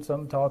are even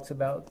some talks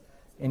about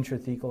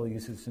intrathecal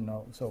uses and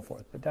so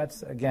forth. But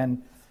that's,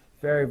 again,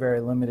 very,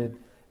 very limited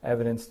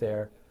evidence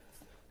there.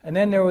 And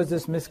then there was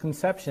this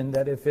misconception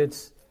that if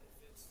it's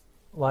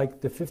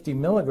like the 50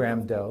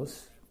 milligram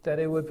dose, that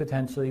it would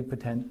potentially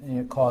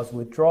cause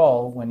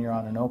withdrawal when you're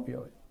on an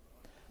opioid.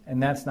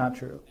 And that's not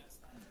true.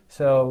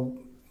 So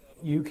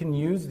you can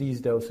use these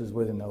doses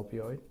with an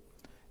opioid,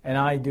 and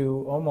I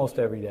do almost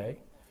every day,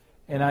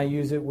 and I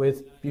use it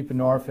with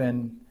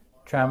buprenorphine,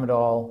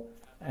 tramadol,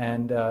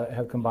 and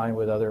have combined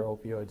with other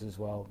opioids as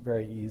well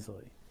very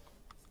easily.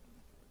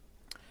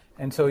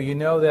 And so you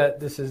know that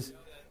this is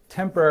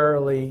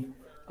temporarily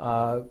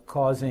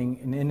causing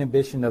an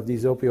inhibition of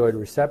these opioid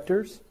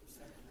receptors,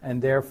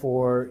 and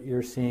therefore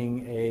you're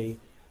seeing a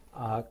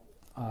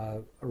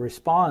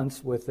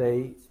response with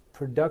a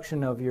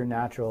production of your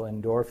natural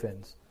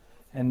endorphins.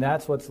 And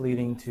that's what's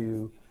leading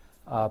to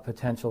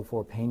potential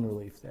for pain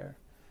relief there.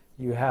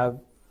 You have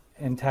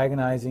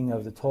antagonizing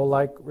of the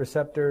toll-like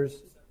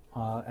receptors,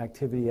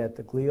 activity at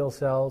the glial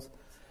cells,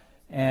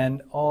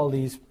 and all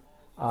these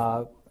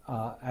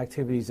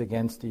activities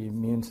against the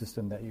immune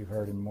system that you've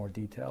heard in more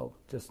detail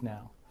just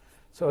now.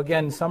 So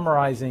again,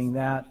 summarizing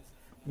that,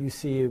 you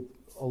see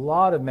a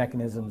lot of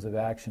mechanisms of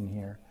action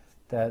here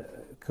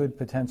that could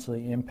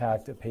potentially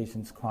impact a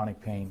patient's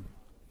chronic pain.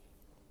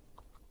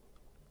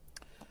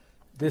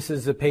 This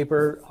is a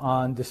paper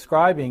on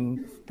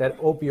describing that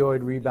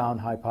opioid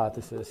rebound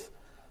hypothesis,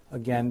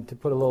 again, to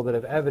put a little bit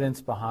of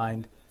evidence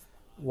behind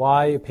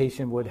why a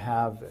patient would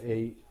have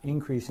an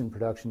increase in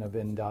production of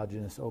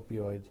endogenous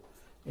opioids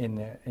in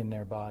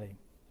their body.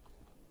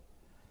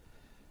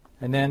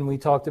 And then we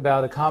talked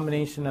about a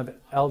combination of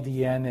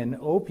LDN and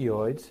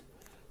opioids.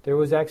 There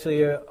was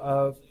actually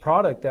a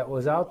product that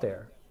was out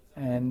there,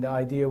 and the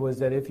idea was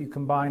that if you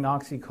combine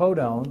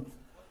oxycodone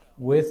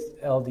with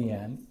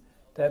LDN,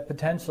 that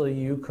potentially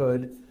you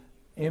could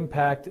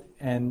impact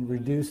and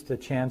reduce the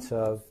chance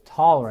of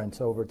tolerance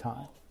over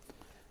time.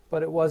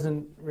 But it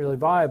wasn't really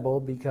viable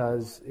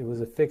because it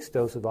was a fixed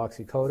dose of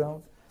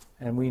oxycodone,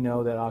 and we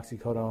know that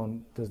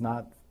oxycodone does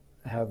not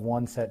have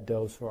one set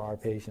dose for our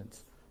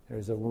patients.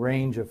 There's a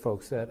range of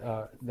folks that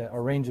a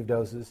range of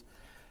doses.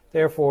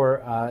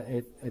 Therefore,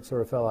 it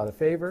sort of fell out of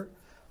favor.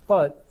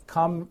 But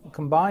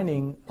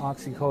combining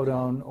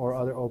oxycodone or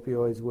other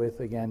opioids with,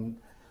 again,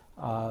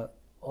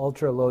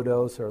 ultra low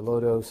dose or low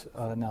dose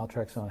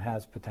naltrexone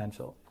has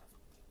potential.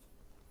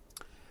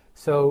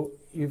 So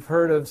you've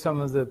heard of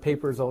some of the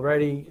papers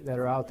already that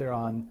are out there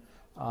on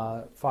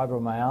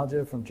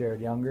fibromyalgia from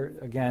Jared Younger.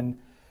 Again,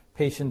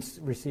 patients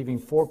receiving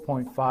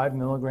 4.5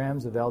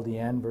 milligrams of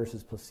LDN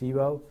versus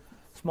placebo.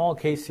 Small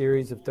case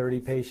series of 30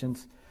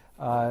 patients,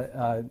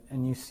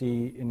 and you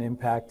see an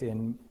impact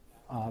in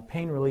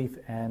pain relief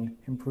and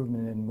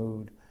improvement in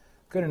mood.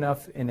 Good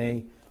enough in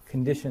a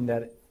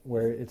condition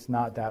where it's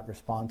not that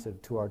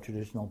responsive to our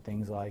traditional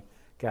things like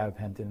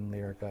gabapentin,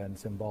 Lyrica, and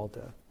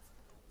Cymbalta.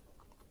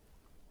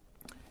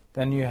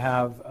 Then you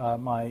have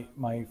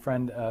my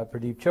friend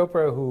Pradeep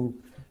Chopra, who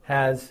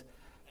has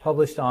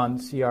published on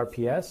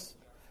CRPS.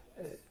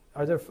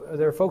 are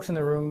there folks in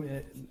the room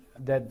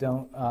that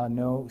don't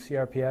know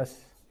CRPS?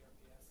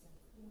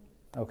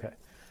 Okay.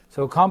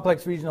 So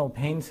complex regional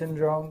pain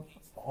syndrome,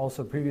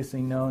 also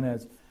previously known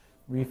as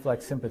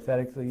reflex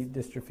sympathetic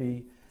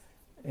dystrophy,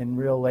 in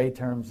real lay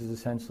terms is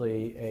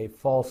essentially a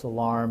false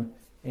alarm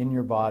in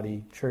your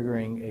body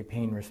triggering a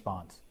pain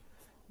response.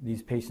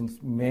 These patients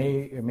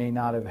may or may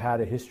not have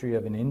had a history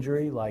of an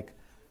injury like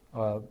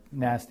a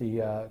nasty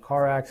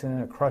car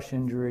accident, a crush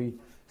injury,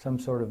 some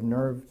sort of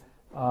nerve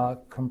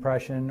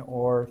compression,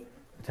 or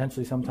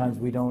potentially sometimes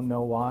we don't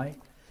know why,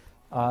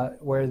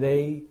 where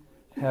they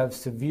have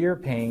severe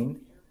pain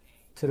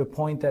to the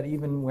point that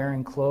even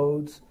wearing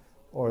clothes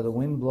or the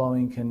wind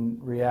blowing can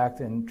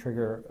react and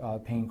trigger a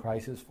pain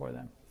crisis for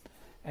them.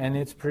 And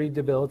it's pretty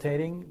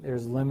debilitating.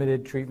 There's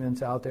limited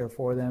treatments out there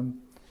for them.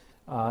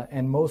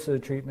 And most of the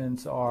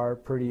treatments are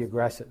pretty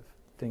aggressive.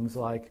 Things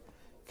like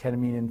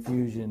ketamine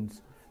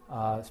infusions,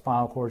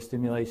 spinal cord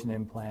stimulation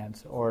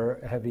implants, or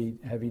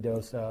heavy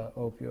dose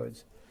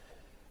opioids.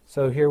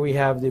 So here we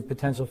have the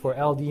potential for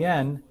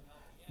LDN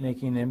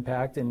making an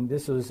impact. And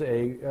this was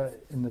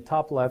in the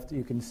top left,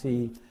 you can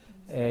see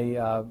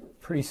a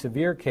pretty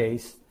severe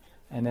case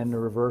and then the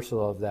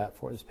reversal of that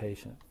for this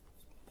patient.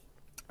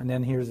 And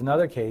then here's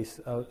another case,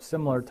 a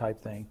similar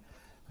type thing.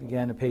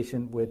 Again, a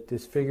patient with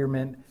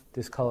disfigurement,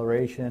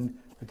 discoloration,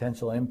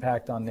 potential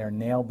impact on their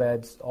nail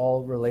beds,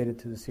 all related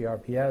to the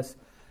CRPS,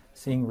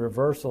 seeing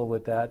reversal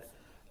with that,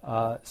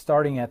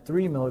 starting at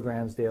 3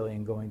 milligrams daily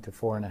and going to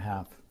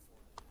 4.5.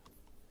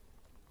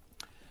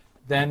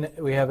 Then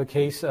we have a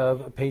case of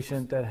a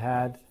patient that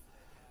had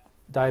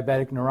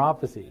diabetic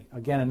neuropathy.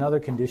 Again, another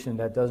condition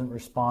that doesn't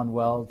respond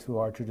well to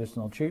our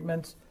traditional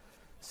treatments.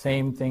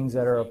 Same things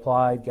that are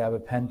applied,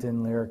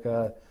 gabapentin,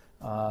 Lyrica,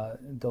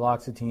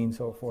 duloxetine,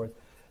 so forth,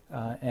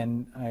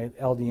 and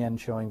LDN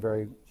showing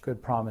very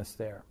good promise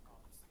there.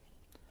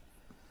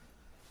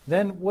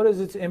 Then what is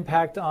its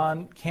impact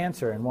on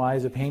cancer, and why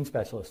is a pain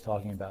specialist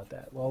talking about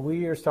that? Well,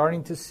 we are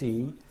starting to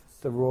see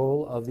the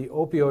role of the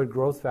opioid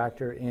growth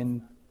factor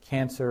in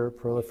cancer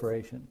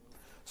proliferation.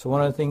 So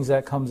one of the things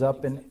that comes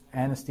up in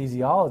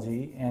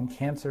anesthesiology and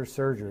cancer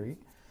surgery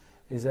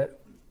is that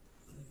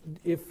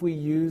if we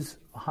use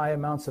high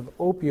amounts of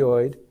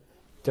opioid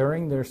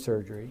during their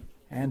surgery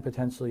and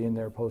potentially in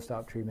their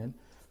post-op treatment,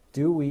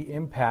 do we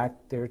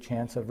impact their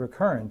chance of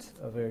recurrence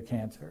of their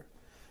cancer?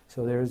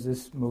 So there's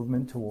this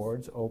movement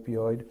towards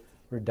opioid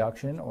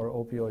reduction or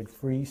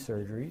opioid-free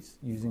surgeries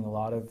using a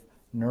lot of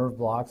nerve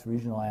blocks,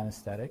 regional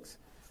anesthetics.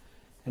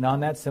 And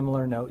on that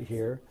similar note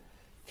here,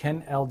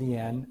 can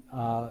LDN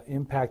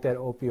impact that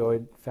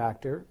opioid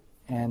factor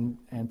and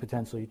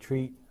potentially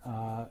treat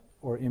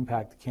or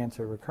impact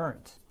cancer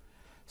recurrence?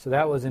 So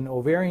that was in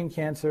ovarian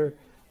cancer,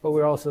 but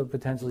we're also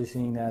potentially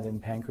seeing that in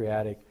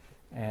pancreatic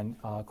and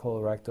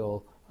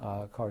colorectal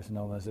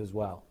carcinomas as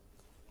well.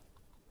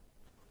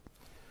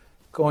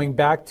 Going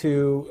back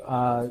to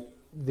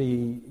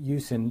the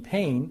use in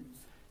pain,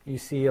 you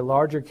see a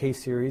larger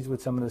case series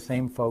with some of the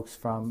same folks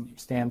from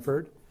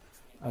Stanford,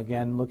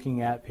 again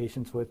looking at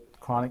patients with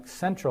chronic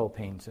central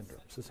pain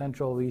syndrome. So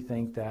central, we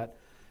think that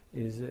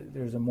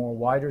there's a more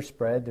wider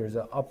spread, there's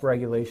an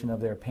upregulation of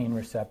their pain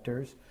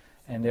receptors,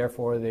 and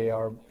therefore they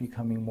are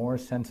becoming more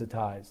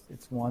sensitized.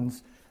 It's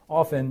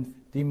often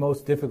the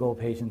most difficult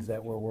patients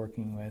that we're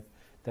working with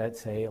that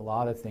say a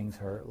lot of things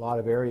hurt, a lot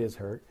of areas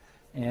hurt,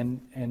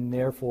 and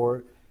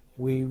therefore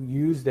we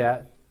use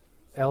that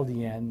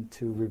LDN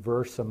to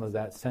reverse some of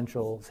that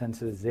central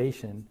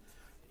sensitization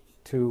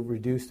to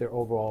reduce their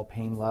overall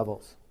pain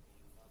levels.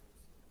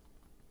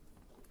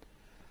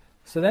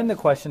 So then the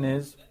question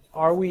is,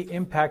 are we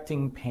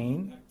impacting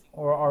pain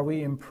or are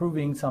we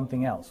improving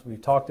something else?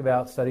 We've talked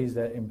about studies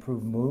that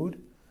improve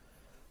mood,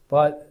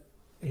 but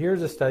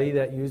here's a study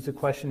that used a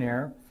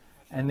questionnaire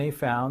and they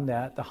found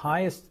that the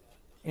highest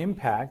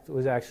impact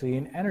was actually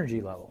in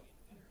energy level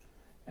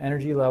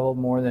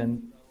more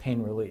than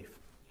pain relief.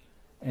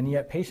 And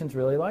yet patients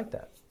really like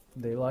that.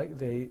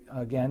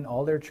 Again,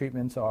 all their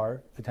treatments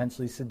are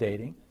potentially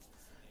sedating,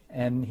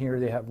 and here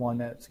they have one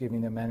that's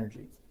giving them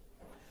energy.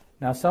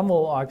 Now, some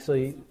will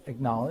actually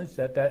acknowledge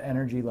that that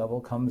energy level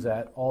comes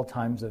at all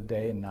times of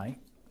day and night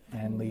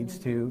and leads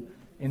to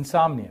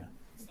insomnia.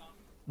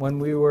 When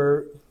we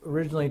were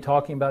originally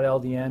talking about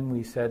LDN,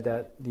 we said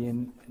that the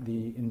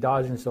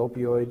endogenous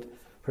opioid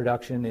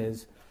production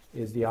is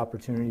the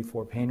opportunity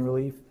for pain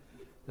relief.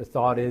 The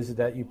thought is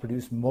that you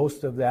produce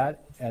most of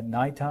that at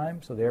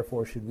nighttime, so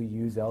therefore should we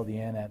use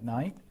LDN at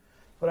night?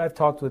 But I've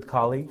talked with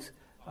colleagues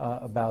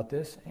about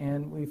this,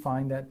 and we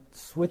find that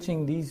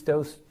switching these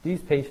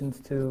patients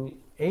to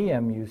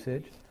AM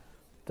usage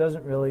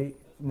doesn't really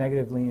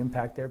negatively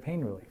impact their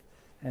pain relief,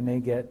 and they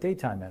get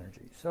daytime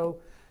energy. So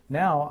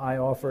now I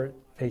offer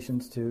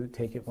patients to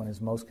take it when it's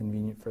most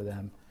convenient for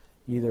them,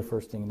 either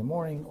first thing in the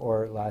morning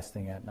or last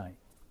thing at night.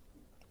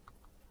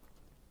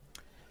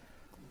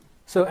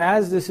 So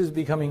as this is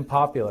becoming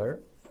popular,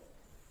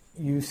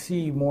 you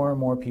see more and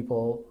more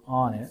people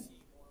on it.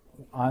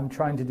 I'm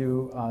trying to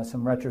do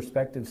some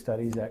retrospective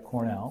studies at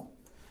Cornell,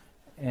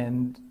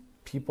 and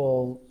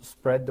people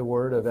spread the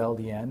word of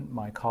LDN.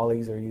 My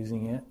colleagues are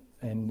using it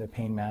in the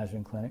pain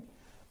management clinic,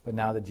 but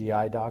now the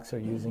GI docs are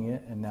using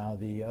it, and now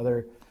the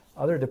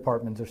other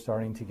departments are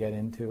starting to get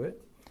into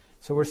it.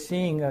 So we're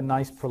seeing a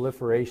nice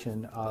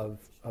proliferation of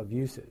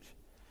usage.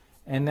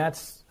 And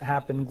that's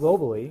happened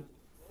globally,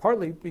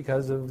 partly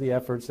because of the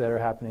efforts that are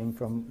happening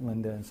from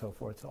Linda and so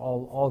forth. So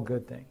all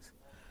good things.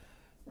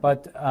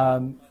 But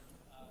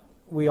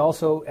we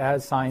also,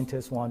 as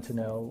scientists, want to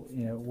know,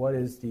 what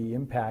is the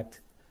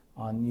impact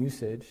on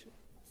usage?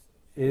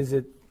 Is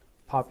it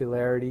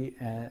popularity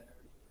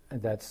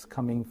that's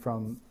coming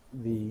from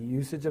the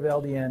usage of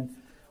LDN,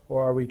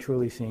 or are we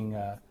truly seeing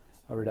a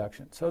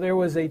reduction? So there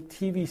was a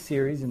TV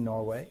series in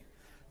Norway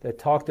that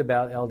talked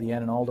about LDN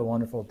and all the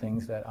wonderful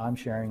things that I'm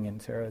sharing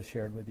and Sarah has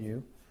shared with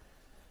you.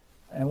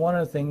 And one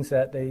of the things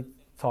that they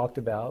talked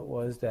about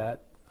was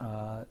that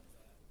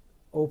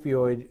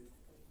opioid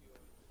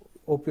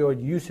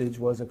usage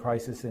was a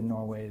crisis in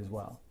Norway as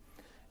well.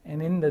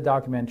 And in the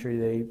documentary,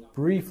 they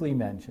briefly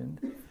mentioned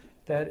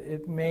that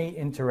it may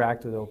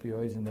interact with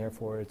opioids, and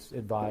therefore it's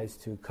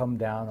advised to come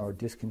down or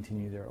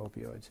discontinue their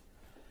opioids.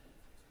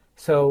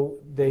 So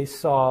they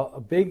saw a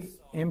big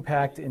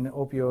impact in in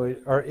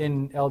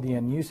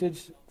LDN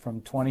usage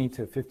from 20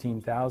 to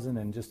 15,000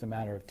 in just a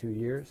matter of 2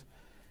 years,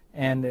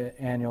 and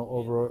the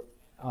annual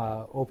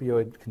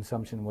opioid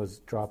consumption was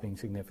dropping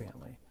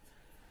significantly.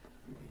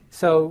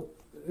 So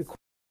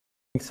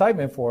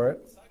excitement for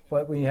it,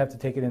 but we have to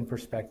take it in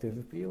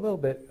perspective, be a little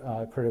bit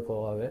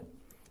critical of it.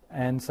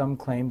 And some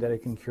claim that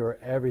it can cure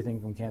everything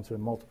from cancer to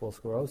multiple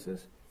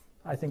sclerosis.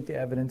 I think the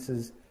evidence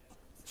is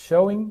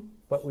showing,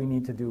 but we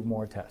need to do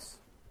more tests.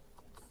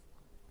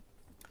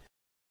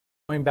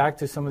 Going back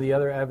to some of the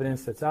other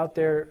evidence that's out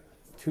there,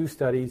 2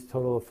 studies,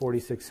 total of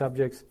 46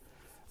 subjects,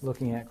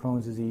 looking at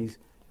Crohn's disease.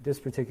 This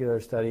particular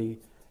study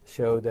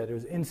showed that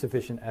there's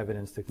insufficient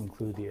evidence to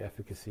conclude the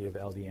efficacy of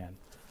LDN.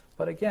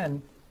 But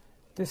again,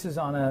 this is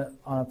on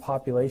a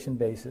population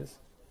basis.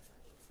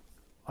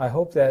 I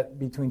hope that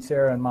between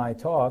Sarah and my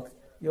talk,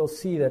 you'll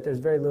see that there's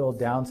very little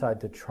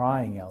downside to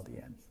trying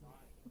LDN.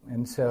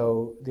 And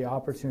so the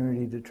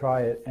opportunity to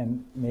try it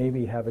and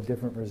maybe have a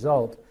different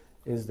result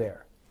is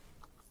there.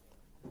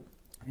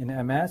 In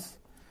MS,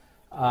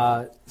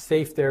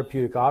 safe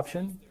therapeutic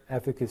option,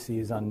 efficacy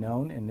is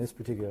unknown in this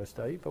particular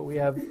study, but we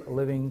have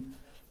living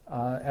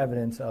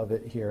evidence of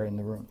it here in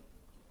the room.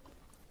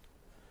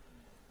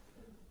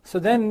 So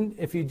then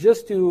if you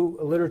just do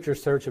a literature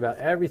search about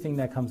everything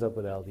that comes up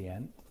with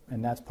LDN,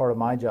 and that's part of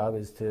my job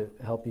is to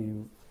help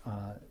you,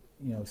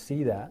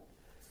 see that,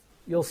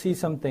 you'll see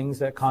some things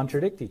that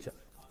contradict each other.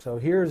 So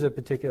here's a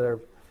particular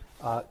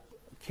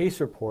case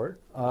report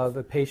of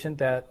a patient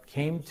that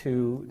came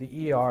to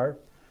the ER,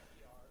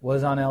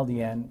 was on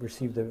LDN,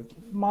 received a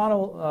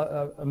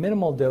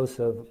minimal dose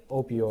of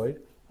opioid,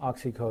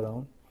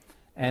 oxycodone,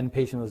 and the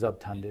patient was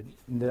obtunded.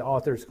 And the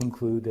authors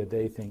conclude that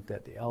they think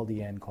that the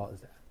LDN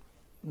caused that.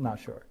 I'm not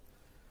sure.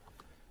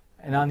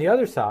 And on the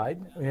other side,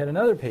 we had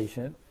another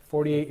patient,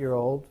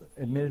 48-year-old,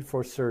 admitted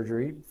for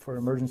surgery, for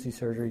emergency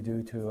surgery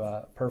due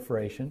to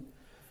perforation,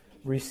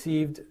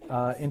 received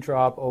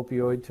intra-op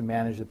opioid to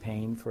manage the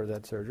pain for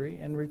that surgery,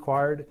 and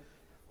required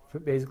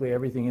basically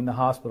everything in the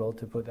hospital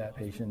to put that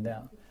patient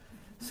down.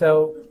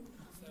 So,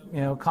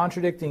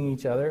 contradicting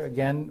each other.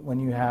 Again, when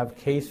you have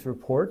case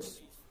reports,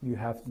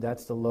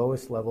 that's the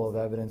lowest level of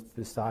evidence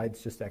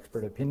besides just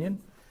expert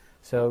opinion.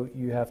 So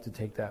you have to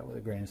take that with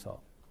a grain of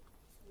salt.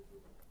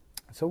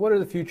 So what are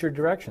the future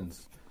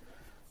directions?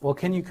 Well,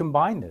 can you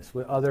combine this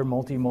with other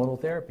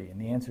multimodal therapy? And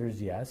the answer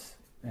is yes,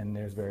 and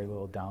there's very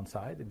little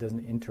downside. It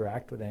doesn't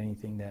interact with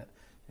anything that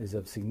is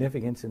of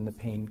significance in the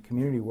pain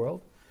community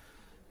world.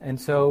 And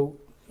so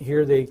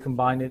here they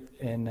combine it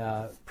in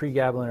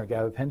pregabalin or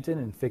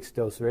gabapentin in fixed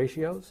dose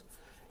ratios,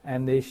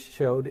 and they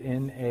showed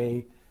in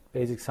a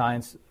basic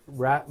science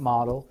rat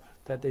model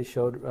that they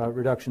showed a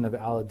reduction of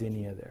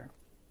allodynia there.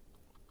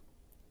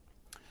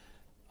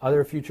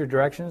 Other future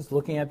directions,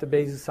 looking at the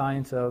basic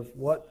science of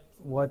what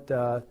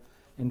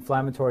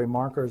inflammatory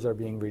markers are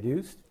being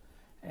reduced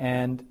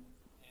and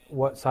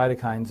what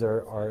cytokines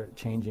are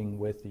changing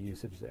with the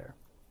usage there.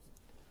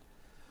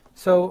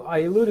 So I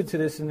alluded to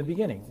this in the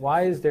beginning.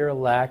 Why is there a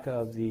lack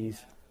of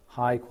these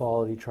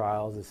high-quality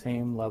trials, the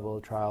same level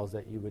of trials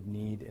that you would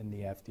need in the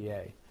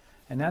FDA?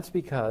 And that's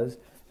because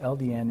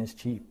LDN is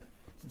cheap.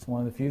 It's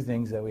one of the few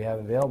things that we have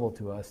available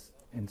to us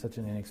in such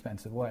an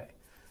inexpensive way.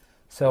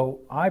 So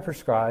I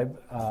prescribe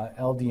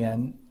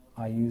LDN.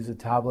 I use a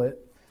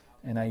tablet,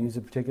 and I use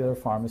a particular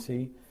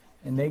pharmacy,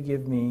 and they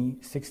give me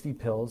 60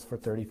 pills for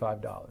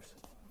 $35.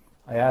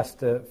 I asked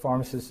the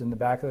pharmacist in the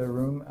back of the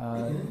room,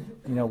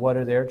 what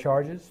are their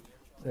charges?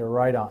 They're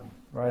right on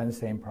the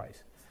same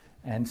price.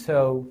 And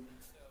so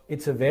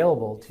it's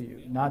available to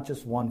you, not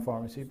just one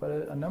pharmacy, but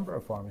a number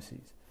of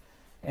pharmacies.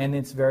 And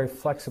it's very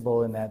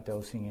flexible in that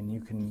dosing, and you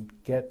can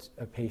get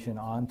a patient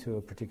onto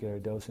a particular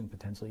dose and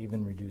potentially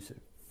even reduce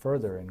it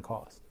further in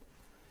cost.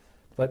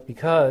 But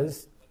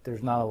because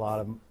there's not a lot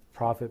of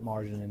profit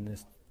margin in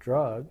this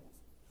drug,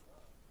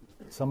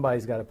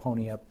 somebody's got to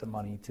pony up the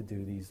money to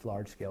do these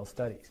large-scale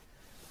studies.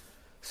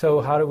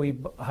 So how do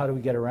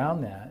we get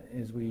around that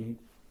is we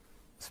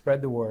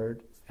spread the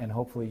word, and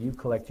hopefully you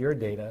collect your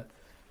data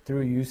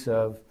through use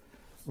of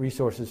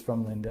resources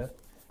from Linda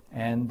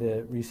and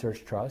the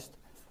Research Trust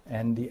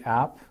and the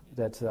app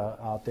that's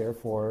out there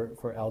for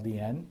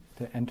LDN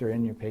to enter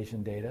in your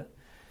patient data.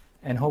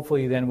 And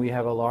hopefully then we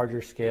have a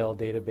larger scale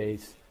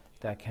database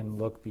that can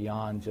look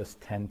beyond just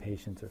 10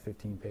 patients or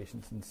 15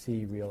 patients and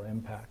see real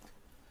impact.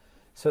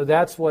 So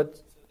that's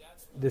what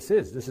this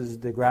is. This is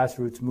the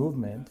grassroots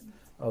movement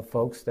of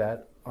folks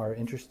that are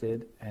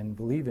interested and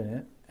believe in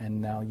it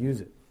and now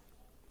use it.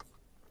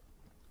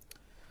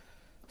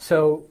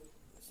 So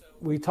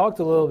we talked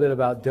a little bit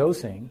about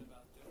dosing.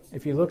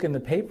 If you look in the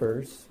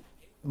papers,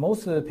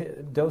 most of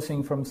the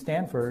dosing from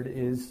Stanford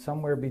is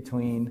somewhere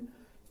between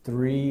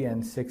 3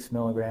 and 6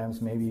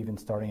 milligrams, maybe even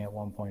starting at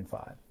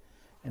 1.5.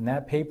 And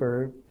that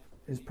paper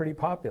is pretty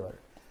popular.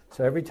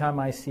 So every time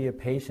I see a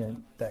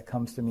patient that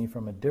comes to me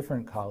from a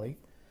different colleague,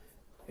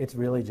 it's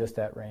really just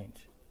that range.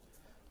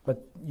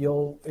 But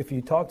if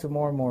you talk to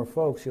more and more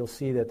folks, you'll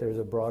see that there's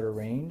a broader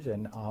range,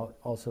 and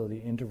also the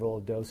interval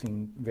of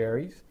dosing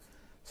varies.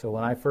 So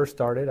when I first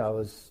started, I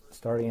was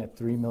starting at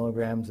 3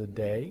 milligrams a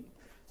day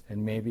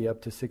and maybe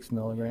up to 6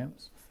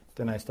 milligrams.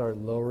 Then I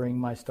started lowering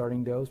my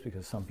starting dose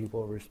because some people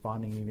were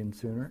responding even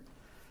sooner.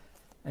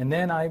 And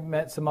then I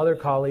met some other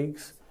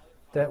colleagues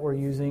that were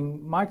using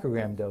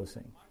microgram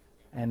dosing,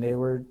 and they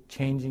were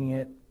changing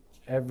it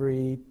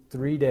every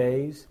 3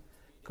 days,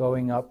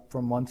 going up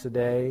from once a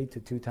day to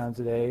 2 times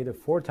a day to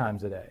 4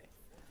 times a day.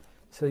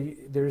 So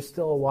there's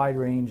still a wide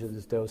range of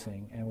this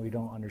dosing, and we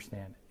don't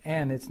understand it.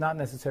 And it's not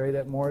necessary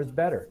that more is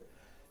better,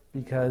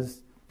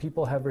 because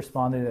people have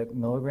responded at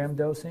milligram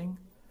dosing,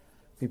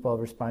 people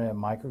have responded at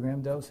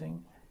microgram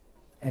dosing,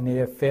 and they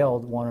have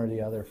failed one or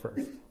the other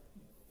first.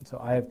 So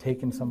I have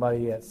taken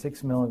somebody at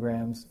 6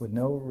 milligrams with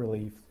no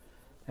relief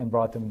and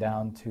brought them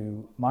down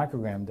to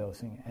microgram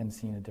dosing and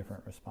seen a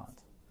different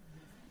response.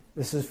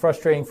 This is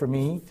frustrating for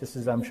me, just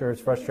as I'm sure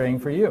it's frustrating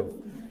for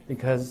you,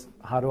 because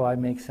how do I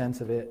make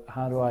sense of it?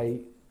 How do I,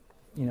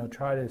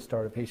 try to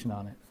start a patient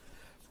on it?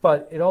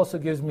 But it also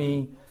gives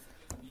me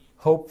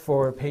hope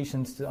for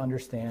patients to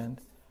understand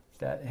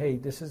that, hey,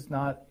 this is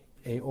not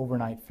an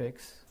overnight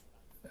fix.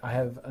 I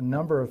have a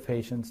number of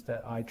patients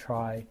that I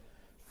try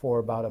for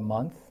about a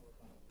month,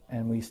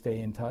 and we stay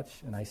in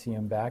touch, and I see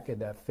them back at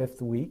that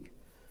 5th week,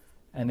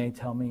 and they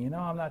tell me,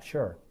 I'm not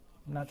sure.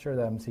 I'm not sure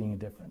that I'm seeing a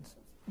difference.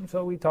 And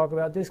so we talk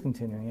about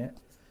discontinuing it,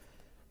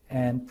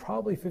 and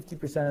probably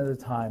 50% of the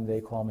time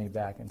they call me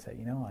back and say,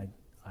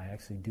 I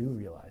actually do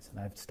realize, and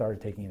I've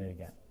started taking it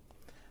again.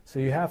 So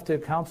you have to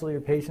counsel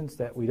your patients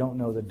that we don't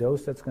know the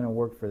dose that's going to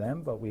work for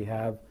them, but we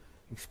have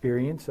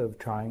experience of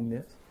trying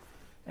this,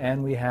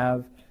 and we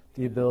have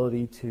the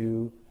ability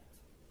to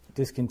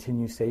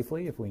discontinue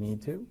safely if we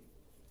need to.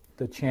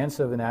 The chance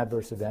of an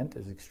adverse event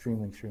is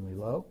extremely, extremely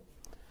low,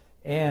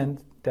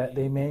 and that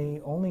they may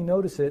only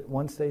notice it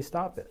once they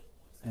stop it.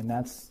 And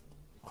that's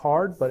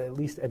hard, but at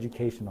least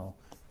educational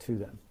to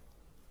them.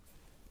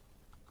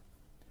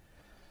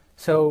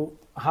 So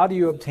how do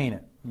you obtain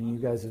it? You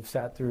guys have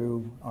sat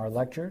through our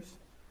lectures.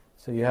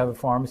 So you have a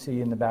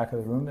pharmacy in the back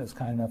of the room that's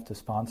kind enough to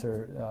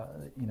sponsor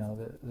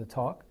the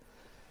talk.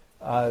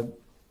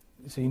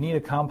 So you need a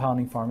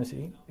compounding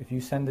pharmacy. If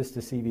you send this to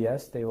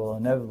CVS, they will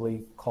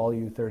inevitably call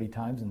you 30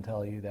 times and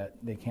tell you that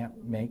they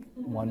can't make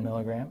 1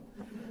 milligram,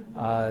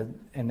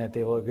 and that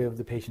they will give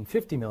the patient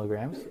 50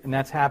 milligrams. And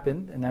that's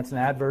happened, and that's an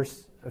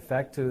adverse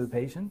effect to the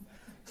patient,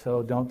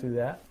 so don't do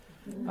that.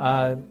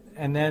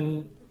 And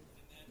then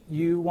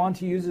you want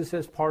to use this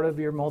as part of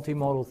your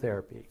multimodal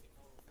therapy.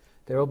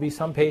 There will be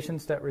some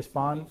patients that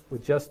respond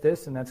with just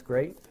this, and that's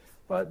great,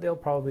 but they'll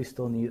probably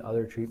still need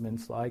other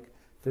treatments like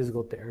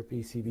physical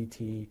therapy,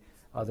 CBT,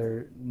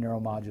 other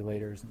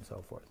neuromodulators, and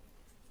so forth.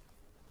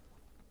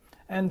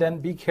 And then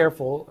be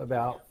careful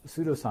about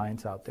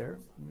pseudoscience out there.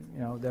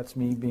 That's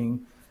me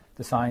being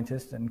the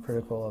scientist and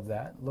critical of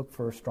that. Look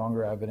for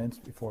stronger evidence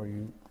before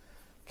you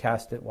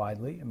cast it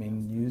widely.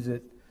 Use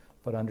it,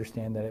 but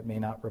understand that it may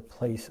not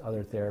replace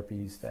other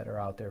therapies that are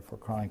out there for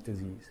chronic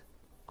disease.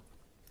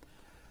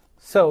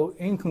 So,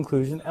 in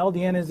conclusion,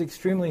 LDN is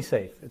extremely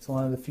safe. It's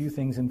one of the few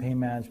things in pain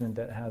management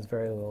that has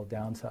very little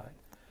downside.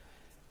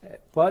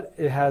 But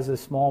it has a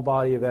small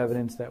body of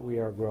evidence that we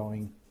are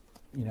growing,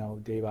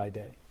 day by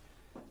day.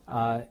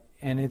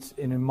 And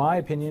in my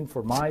opinion,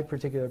 for my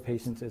particular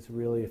patients, it's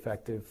really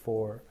effective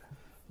for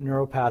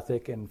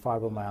neuropathic and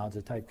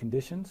fibromyalgia type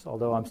conditions,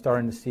 although I'm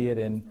starting to see it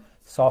in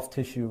soft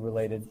tissue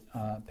related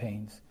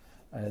pains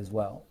as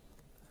well.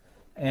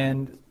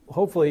 And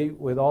hopefully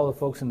with all the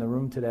folks in the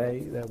room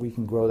today that we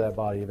can grow that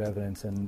body of evidence and